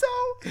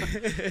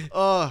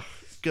 burrito.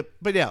 Good.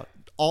 But yeah,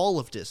 all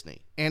of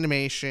Disney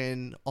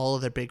animation, all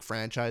of their big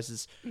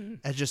franchises,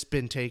 has just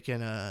been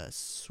taking a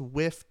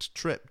swift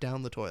trip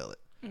down the toilet.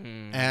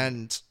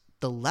 And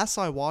the less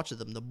I watch of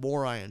them, the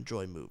more I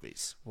enjoy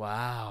movies.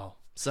 Wow.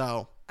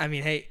 So I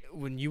mean, hey,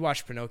 when you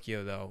watch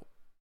Pinocchio, though,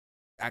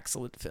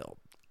 excellent film.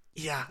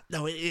 yeah,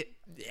 no,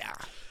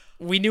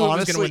 We knew honestly, it was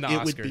going to win the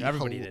Oscar.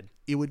 Everybody did.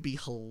 It would be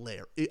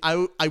hilarious.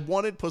 I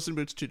wanted Puss in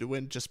Boots 2 to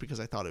win just because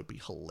I thought it would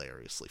be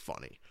hilariously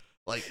funny.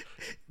 Like,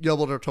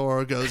 Guillermo del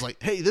Toro goes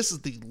like, hey, this is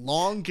the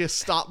longest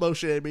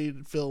stop-motion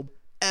animated film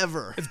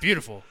ever. It's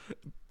beautiful.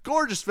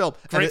 Gorgeous film.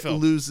 Great and film. It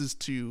loses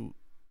to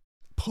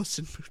Puss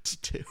in Boots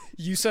 2.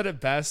 You said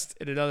it best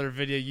in another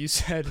video. You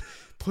said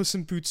Puss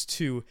in Boots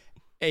 2,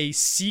 a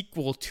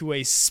sequel to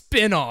a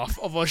spin-off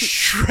of a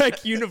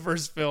Shrek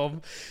universe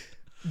film,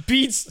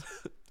 beats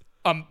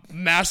a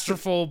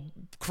masterful,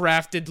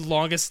 crafted,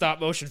 longest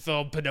stop-motion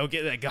film,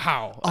 Pinocchio. Like,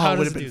 how? How It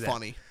would does have it been do that?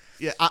 funny.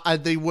 Yeah,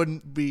 they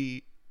wouldn't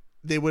be...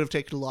 They would have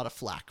taken a lot of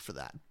flack for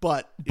that.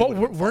 But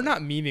we're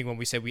not memeing when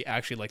we say we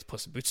actually liked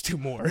Puss in Boots 2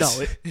 more. No,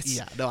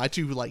 I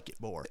do like it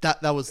more.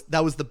 That was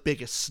the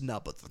biggest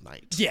snub of the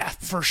night. Yeah,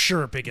 for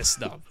sure, biggest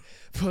snub.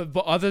 But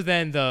other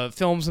than the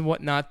films and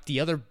whatnot, the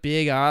other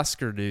big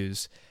Oscar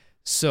news.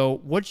 So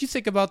what did you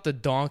think about the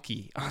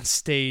donkey on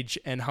stage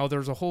and how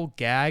there's a whole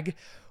gag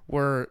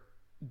where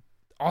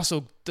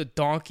also the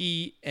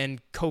donkey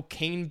and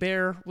Cocaine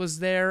Bear was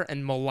there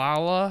and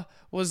Malala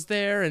was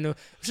there, and it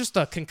was just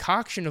a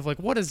concoction of like,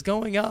 what is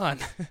going on?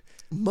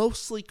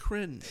 Mostly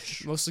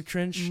cringe.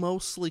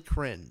 Mostly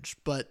cringe,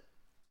 but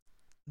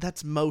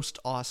that's most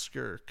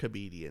Oscar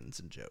comedians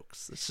and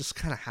jokes. It's just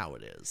kind of how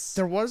it is.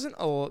 There weren't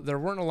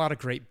a lot of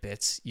great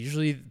bits.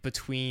 Usually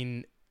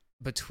between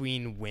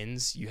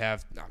wins, you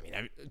have,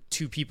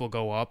 two people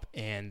go up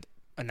and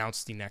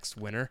announce the next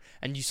winner,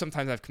 and you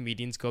sometimes have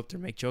comedians go up there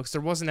and make jokes.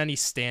 There wasn't any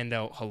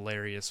standout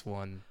hilarious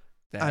one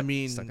that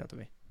stuck out to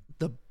me.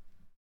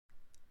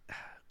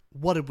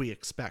 what are we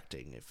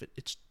expecting? If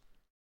it's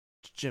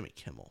Jimmy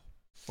Kimmel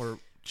or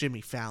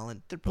Jimmy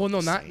Fallon, they're both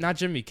the same. not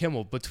Jimmy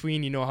Kimmel.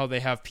 Between, how they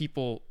have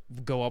people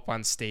go up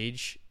on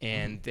stage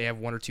and they have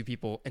one or two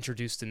people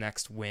introduce the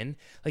next win.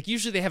 Like,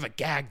 usually they have a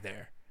gag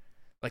there.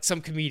 Like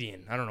some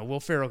comedian, I don't know, Will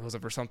Ferrell goes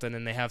up or something,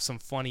 and they have some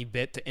funny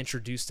bit to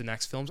introduce the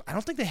next films. I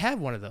don't think they have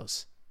one of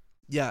those.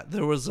 Yeah,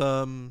 there was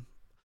the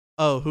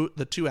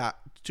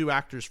two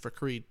actors for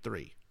Creed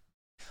 3.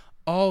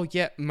 Oh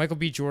yeah, Michael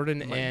B.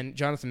 Jordan and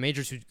Jonathan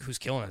Majors, who's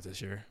killing it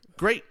this year.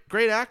 Great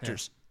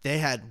actors. Yeah. They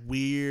had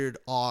weird,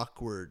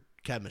 awkward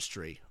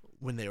chemistry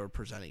when they were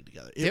presenting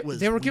together.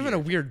 They were given a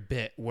weird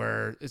bit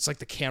where it's like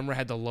the camera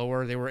had to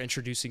lower. They were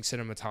introducing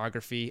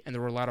cinematography, and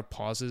there were a lot of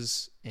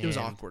pauses. It was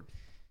awkward.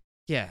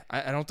 Yeah,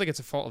 I don't think it's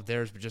a fault of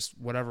theirs, but just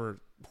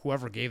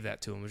whoever gave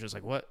that to him was just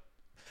like, what?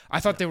 I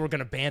thought they were going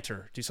to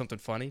banter, do something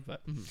funny,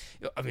 but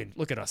I mean,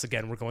 look at us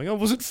again. We're going,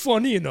 was it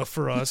funny enough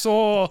for us?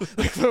 Oh,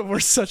 like we're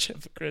such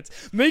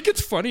hypocrites. Make it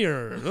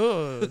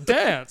funnier.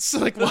 Dance.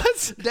 Like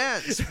what?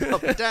 Dance.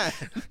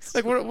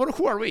 Like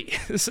who are we?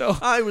 So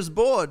I was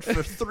bored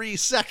for 3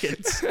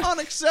 seconds.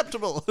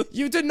 Unacceptable.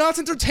 You did not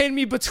entertain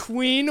me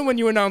between when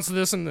you announced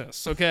this and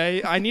this.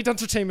 Okay, I need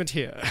entertainment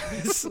here.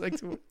 It's like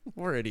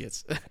we're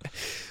idiots.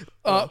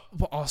 But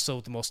also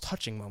the most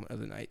touching moment of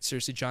the night.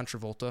 Seriously, John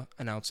Travolta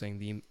announcing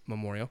the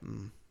memorial.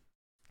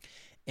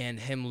 And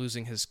him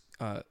losing his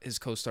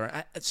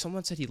co-star.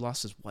 Someone said he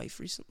lost his wife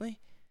recently.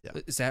 Yeah.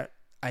 Is that?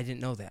 I didn't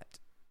know that.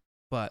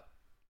 But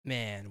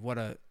man, what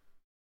a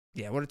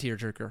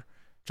tearjerker.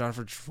 John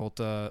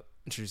Travolta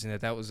introducing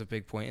that was a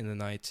big point in the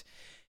night.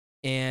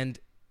 And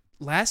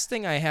last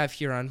thing I have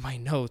here on my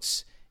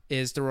notes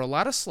is there were a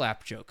lot of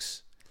slap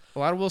jokes. A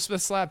lot of Will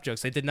Smith slap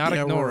jokes. They did not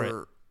ignore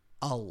it.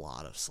 A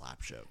lot of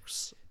slap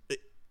jokes.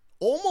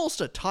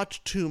 Almost a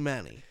touch too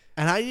many.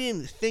 And I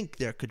didn't think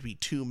there could be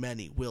too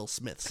many Will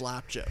Smith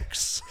slap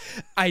jokes.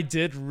 I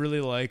did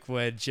really like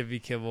when Jimmy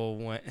Kimmel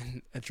went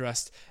and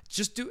addressed,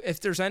 if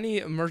there's any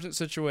emergent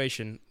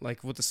situation,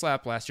 like with the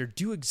slap last year,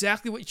 do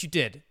exactly what you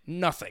did.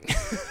 Nothing.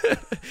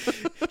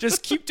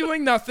 Just keep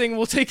doing nothing.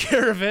 We'll take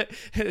care of it.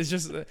 It's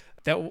just,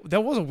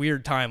 that was a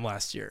weird time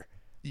last year.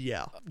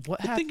 Yeah.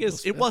 What happened? The thing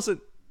is, it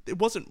wasn't,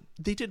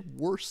 they did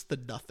worse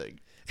than nothing.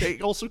 They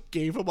also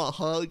gave him a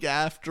hug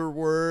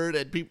afterward,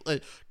 and people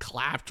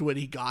clapped when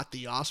he got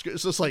the Oscar.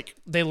 It's just like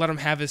they let him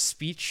have his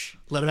speech,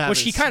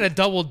 which he kind of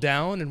doubled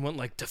down and went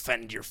like,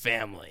 "Defend your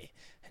family."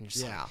 And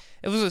just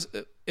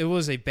it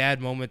was a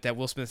bad moment that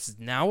Will Smith has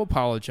now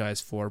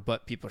apologized for,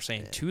 but people are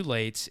saying too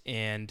late,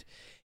 and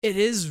it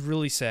is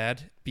really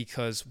sad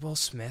because Will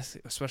Smith,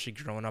 especially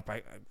growing up,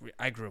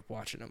 I grew up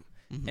watching him.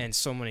 And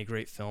so many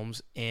great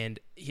films, and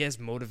he has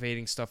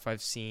motivating stuff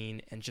I've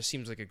seen, and just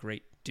seems like a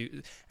great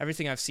dude.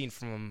 Everything I've seen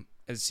from him,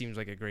 it seems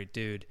like a great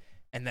dude.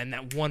 And then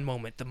that one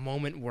moment, the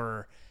moment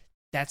where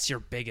that's your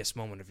biggest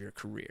moment of your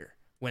career,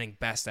 winning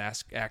Best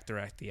Actor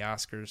at the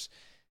Oscars,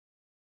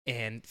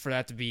 and for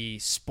that to be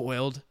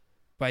spoiled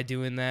by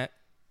doing that,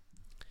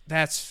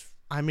 that's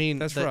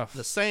rough.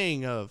 The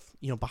saying of,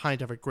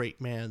 behind every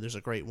great man, there's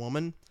a great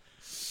woman.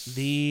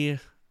 The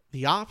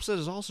opposite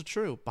is also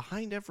true.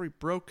 Behind every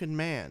broken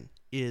man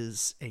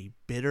is a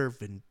bitter,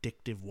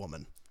 vindictive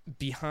woman.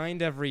 Behind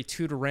every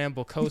Tudor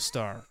Ramble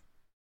co-star,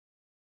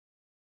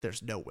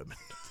 there's no women.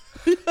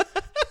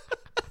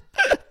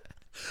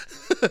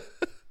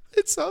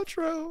 It's so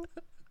true.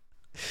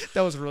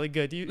 That was really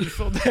good. You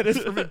filled that in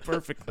for me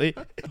perfectly.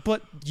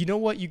 But you know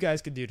what you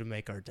guys could do to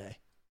make our day?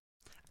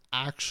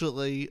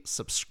 Actually,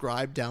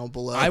 subscribe down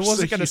below. I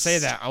wasn't going to say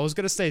that. I was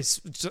going to say,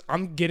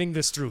 I'm getting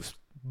this through.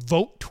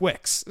 Vote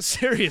Twix.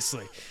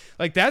 Seriously.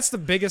 Like, that's the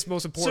biggest,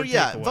 most important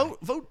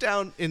takeaway. Vote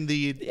down in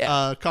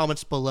the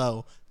comments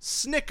below.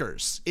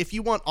 Snickers if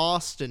you want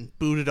Austin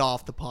booted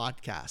off the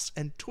podcast,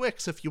 and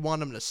Twix if you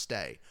want him to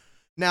stay.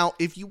 Now,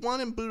 if you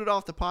want him booted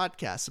off the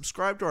podcast,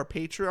 subscribe to our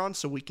Patreon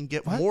so we can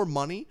get more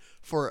money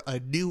for a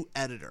new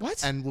editor.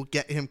 What? And we'll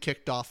get him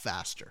kicked off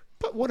faster.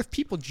 But what if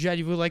people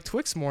genuinely like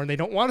Twix more and they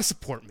don't want to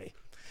support me?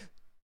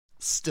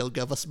 Still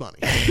give us money.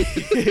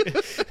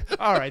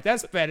 All right,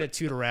 that's been a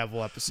Tudor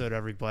Ramble episode,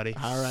 everybody.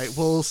 All right,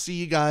 we'll see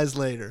you guys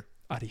later.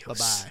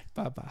 Adios.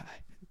 Bye-bye. Bye-bye.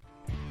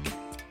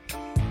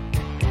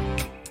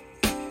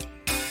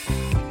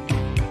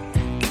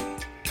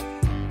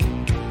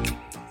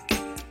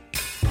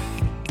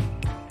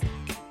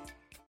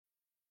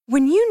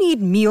 When you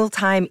need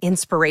mealtime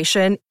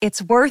inspiration, it's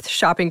worth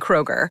shopping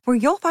Kroger, where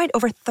you'll find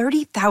over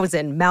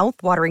 30,000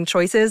 mouth-watering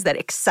choices that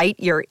excite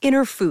your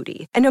inner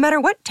foodie. And no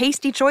matter what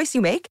tasty choice you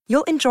make,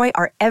 you'll enjoy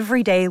our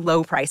everyday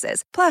low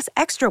prices, plus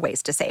extra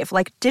ways to save,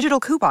 like digital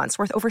coupons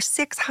worth over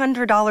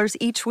 $600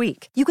 each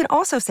week. You can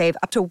also save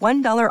up to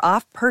 $1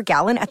 off per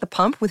gallon at the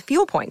pump with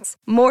fuel points.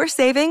 More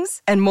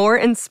savings and more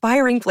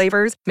inspiring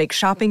flavors make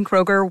shopping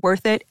Kroger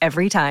worth it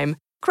every time.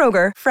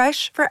 Kroger,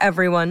 fresh for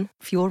everyone.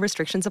 Fuel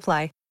restrictions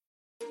apply.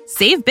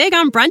 Save big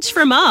on brunch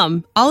for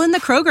mom, all in the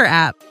Kroger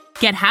app.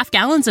 Get half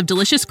gallons of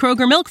delicious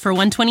Kroger milk for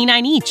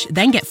 $1.29 each.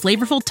 Then get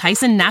flavorful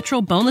Tyson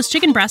natural boneless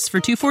chicken breasts for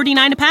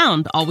 $2.49 a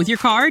pound, all with your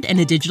card and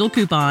a digital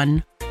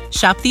coupon.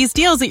 Shop these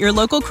deals at your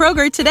local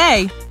Kroger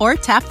today, or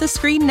tap the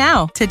screen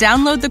now to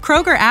download the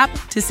Kroger app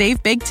to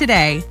save big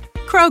today.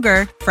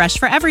 Kroger, fresh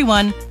for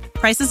everyone.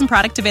 Prices and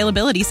product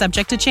availability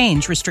subject to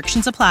change.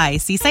 Restrictions apply.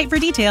 See site for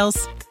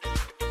details.